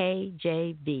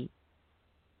 KJV.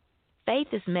 Faith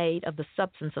is made of the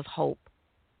substance of hope.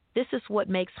 This is what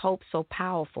makes hope so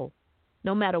powerful.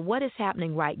 No matter what is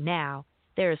happening right now,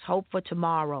 there is hope for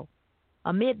tomorrow.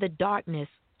 Amid the darkness,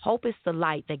 hope is the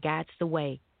light that guides the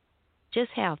way.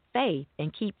 Just have faith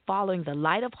and keep following the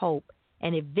light of hope,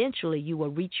 and eventually you will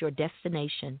reach your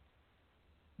destination.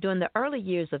 During the early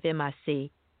years of MIC,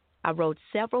 I wrote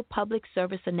several public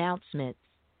service announcements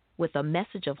with a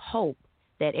message of hope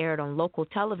that aired on local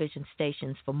television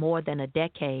stations for more than a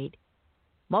decade.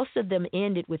 Most of them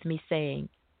ended with me saying,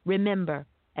 "Remember,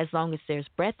 as long as there's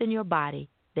breath in your body,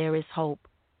 there is hope."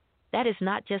 That is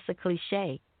not just a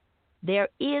cliche. There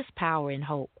is power in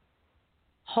hope.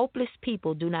 Hopeless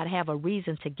people do not have a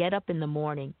reason to get up in the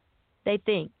morning. They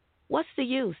think, what's the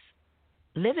use?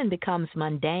 Living becomes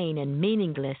mundane and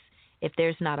meaningless if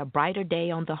there's not a brighter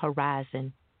day on the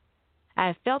horizon. I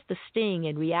have felt the sting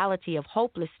and reality of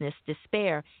hopelessness,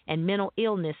 despair, and mental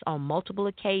illness on multiple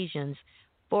occasions.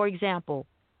 For example,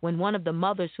 when one of the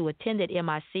mothers who attended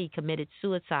MIC committed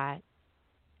suicide.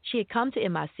 She had come to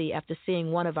MIC after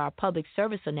seeing one of our public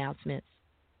service announcements.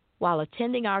 While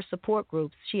attending our support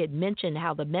groups, she had mentioned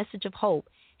how the message of hope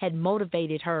had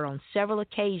motivated her on several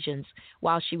occasions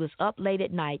while she was up late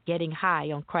at night getting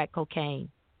high on crack cocaine.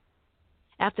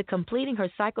 After completing her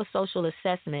psychosocial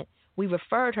assessment, we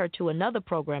referred her to another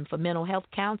program for mental health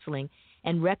counseling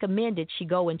and recommended she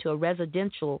go into a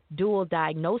residential dual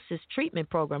diagnosis treatment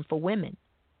program for women.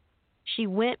 She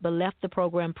went but left the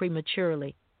program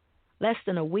prematurely. Less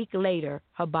than a week later,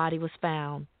 her body was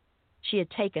found. She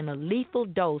had taken a lethal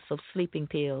dose of sleeping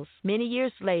pills. Many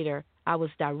years later, I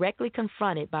was directly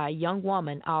confronted by a young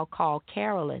woman I'll call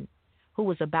Carolyn, who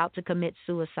was about to commit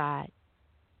suicide.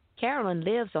 Carolyn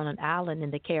lives on an island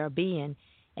in the Caribbean,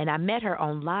 and I met her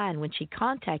online when she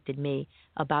contacted me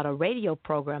about a radio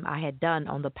program I had done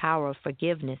on the power of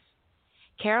forgiveness.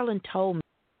 Carolyn told me.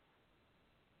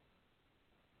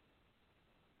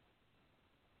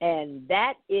 And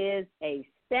that is a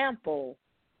sample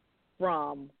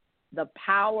from The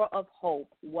Power of Hope,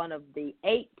 one of the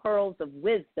 8 pearls of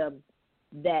wisdom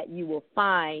that you will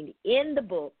find in the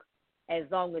book. As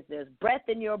long as there's breath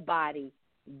in your body,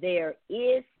 there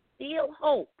is still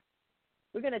hope.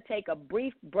 We're going to take a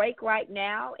brief break right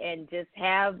now and just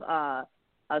have a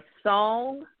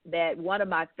song that one of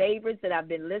my favorites that I've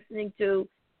been listening to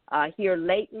here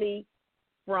lately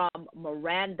from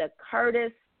Miranda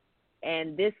Curtis,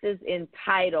 and this is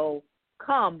entitled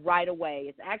Come Right Away.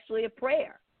 It's actually a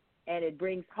prayer, and it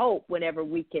brings hope whenever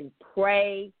we can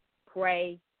pray,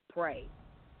 pray, pray.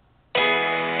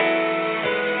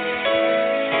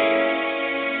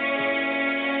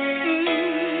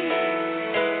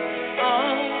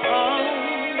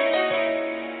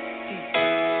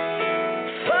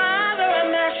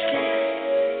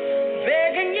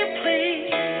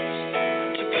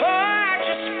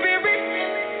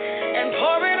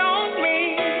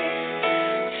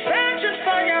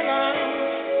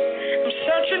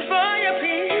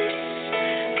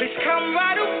 Come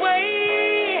right away,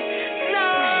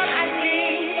 Lord, I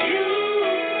need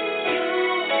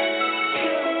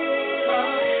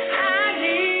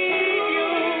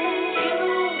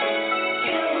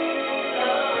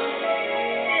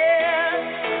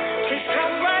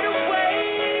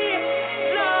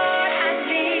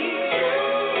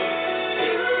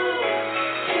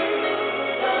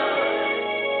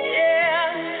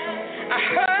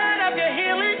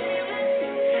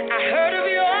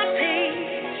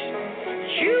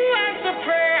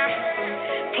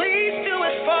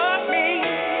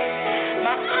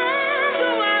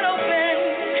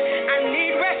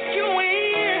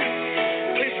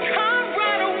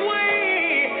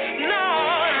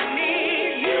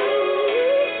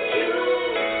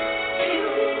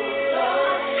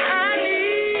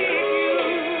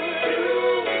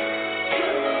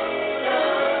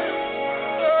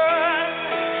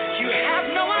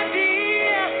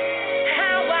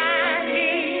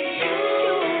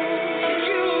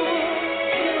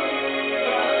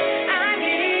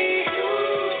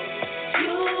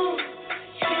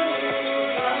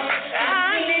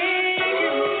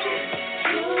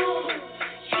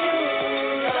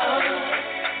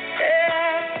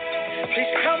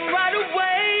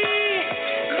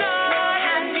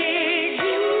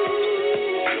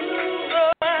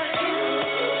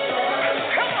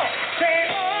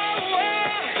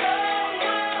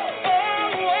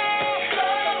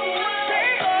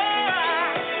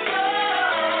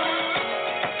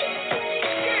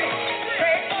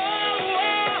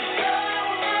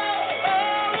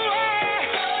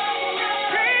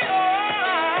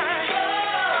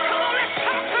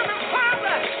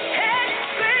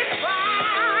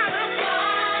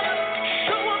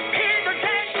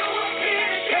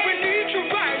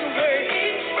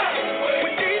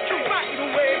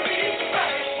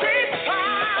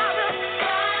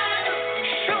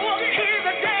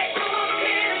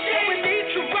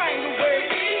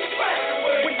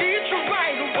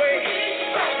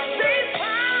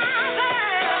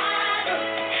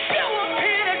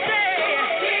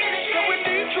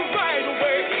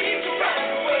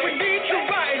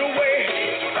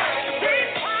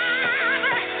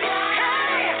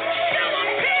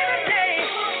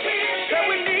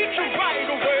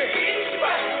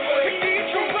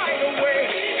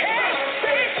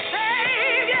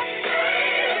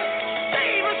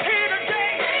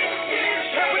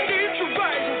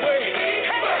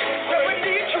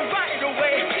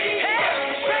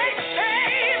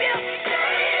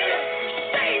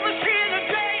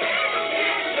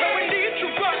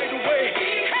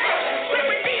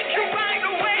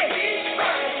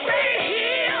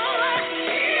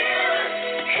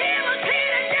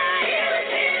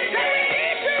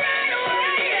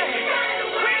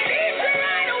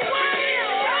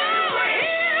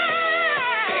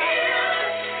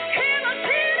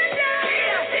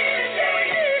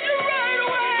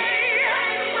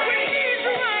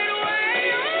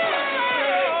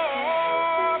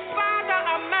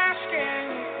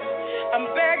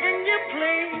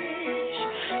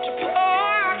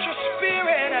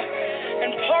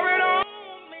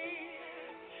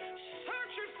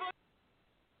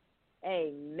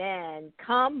Amen.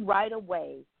 Come Right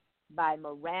Away by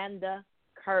Miranda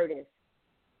Curtis.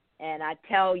 And I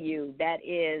tell you, that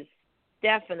is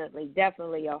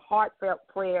definitely a heartfelt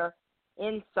prayer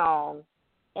in song.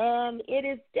 And it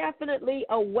is definitely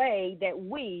a way that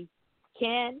we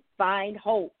can find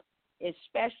hope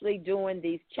especially during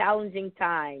these challenging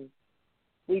times.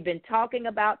 We've been talking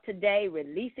about today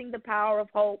releasing the power of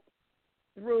hope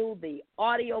through the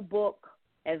audio book.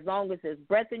 As long as there's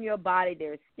breath in your body,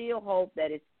 there is still hope,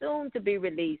 that is soon to be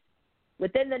released.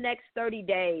 Within the next 30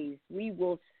 days, we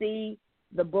will see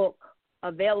the book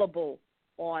available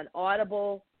on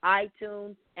Audible,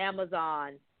 iTunes,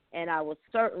 Amazon, and I will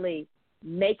certainly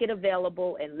make it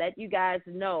available and let you guys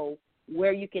know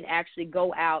where you can actually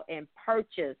go out and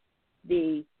purchase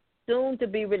the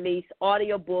soon-to-be-released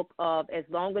audiobook of As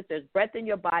Long as There's Breath in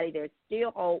Your Body, There's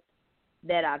Still Hope,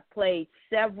 that I've played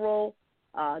several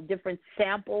different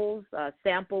samples,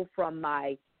 sample from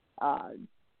my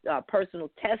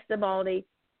personal testimony,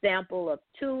 sample of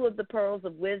 2 of the Pearls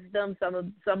of Wisdom, some of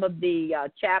the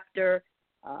chapter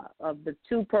of the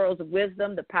 2 Pearls of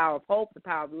Wisdom, the power of hope, the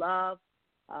power of love,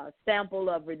 sample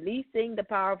of Releasing the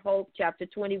Power of Hope, chapter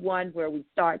 21, where we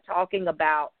start talking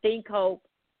about Think Hope.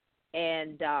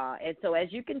 And so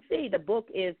as you can see, the book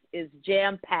is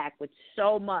jam-packed with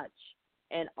so much,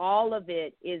 and all of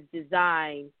it is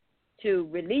designed to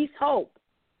release hope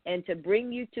and to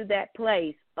bring you to that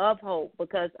place of hope,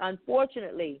 because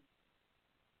unfortunately,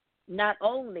 not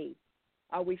only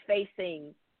are we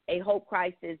facing a hope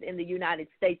crisis in the United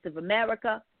States of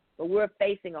America, but we're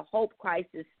facing a hope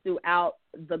crisis throughout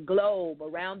the globe,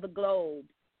 around the globe,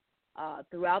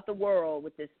 throughout the world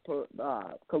with this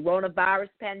coronavirus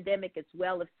pandemic, as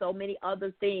well as so many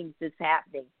other things that's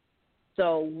happening.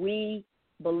 So we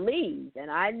believe, and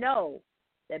I know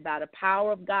that by the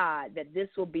power of God, that this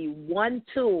will be one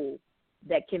tool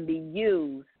that can be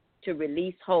used to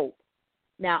release hope.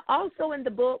 Now, also in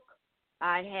the book,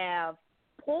 I have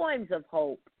poems of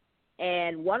hope,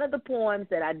 and one of the poems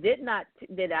that I did not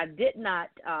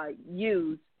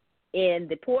use in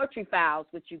the Poetry Files,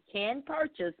 which you can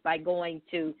purchase by going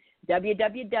to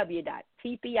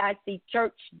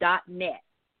www.tpicchurch.net,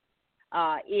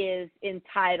 is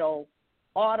entitled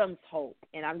Autumn's Hope,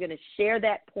 and I'm going to share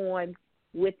that poem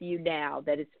with you now,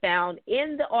 that is found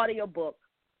in the audio book.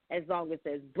 As long as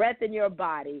there's breath in your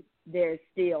body, there's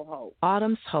still hope.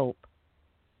 Autumn's Hope.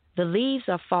 The leaves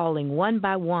are falling one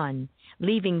by one,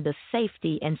 leaving the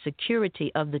safety and security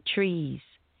of the trees.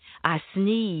 I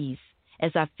sneeze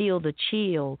as I feel the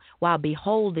chill while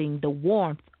beholding the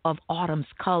warmth of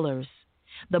autumn's colors.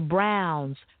 The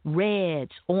browns,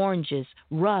 reds, oranges,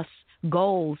 rusts,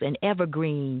 golds, and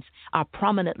evergreens are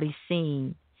prominently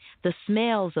seen. The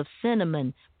smells of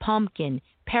cinnamon, pumpkin,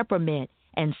 peppermint,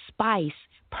 and spice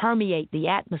permeate the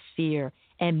atmosphere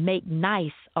and make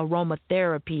nice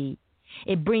aromatherapy.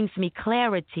 It brings me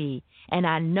clarity, and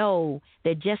I know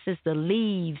that just as the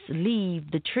leaves leave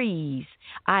the trees,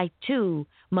 I too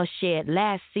must shed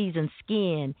last season's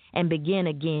skin and begin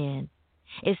again.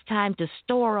 It's time to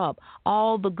store up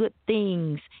all the good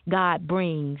things God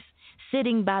brings,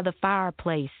 sitting by the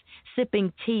fireplace,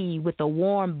 sipping tea with a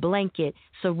warm blanket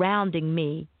surrounding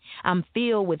me. I'm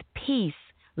filled with peace,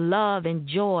 love, and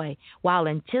joy while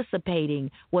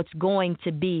anticipating what's going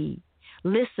to be.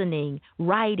 Listening,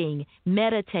 writing,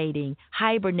 meditating,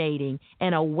 hibernating,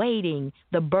 and awaiting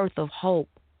the birth of hope.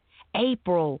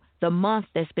 April, the month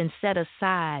that's been set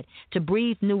aside to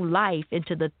breathe new life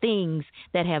into the things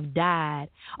that have died.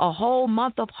 A whole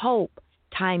month of hope,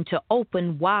 time to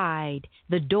open wide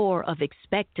the door of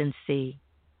expectancy.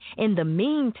 In the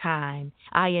meantime,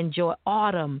 I enjoy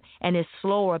autumn and its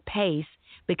slower pace,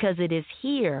 because it is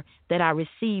here that I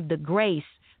receive the grace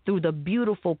through the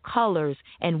beautiful colors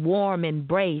and warm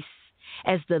embrace.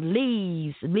 As the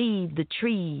leaves leave the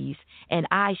trees and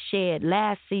I shed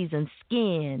last season's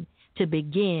skin to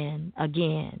begin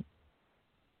again.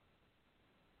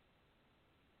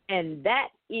 And that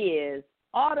is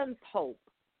Autumn's Hope.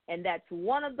 And that's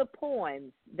one of the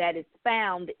poems that is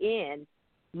found in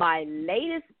my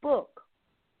latest book,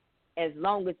 As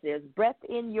Long as There's Breath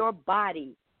in Your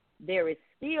Body, There is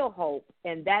Still Hope,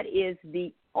 and that is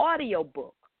the audio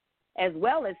book, as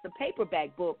well as the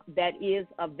paperback book that is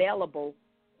available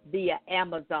via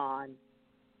Amazon.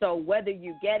 So whether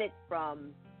you get it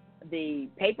from the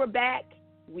paperback,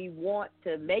 we want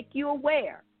to make you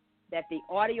aware that the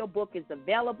audio book is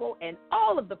available, and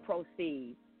all of the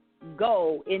proceeds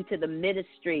go into the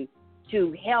ministry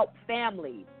to help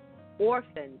families,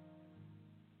 orphans,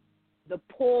 the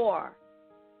poor,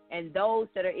 and those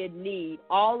that are in need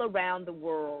all around the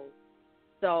world.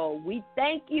 So we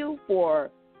thank you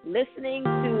for listening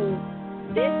to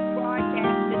this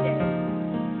broadcast today,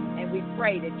 and we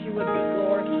pray that you would be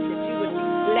glorified, that you would be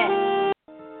blessed.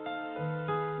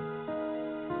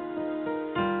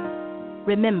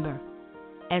 Remember,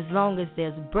 as long as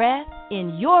there's breath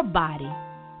in your body,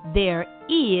 there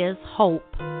is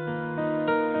hope.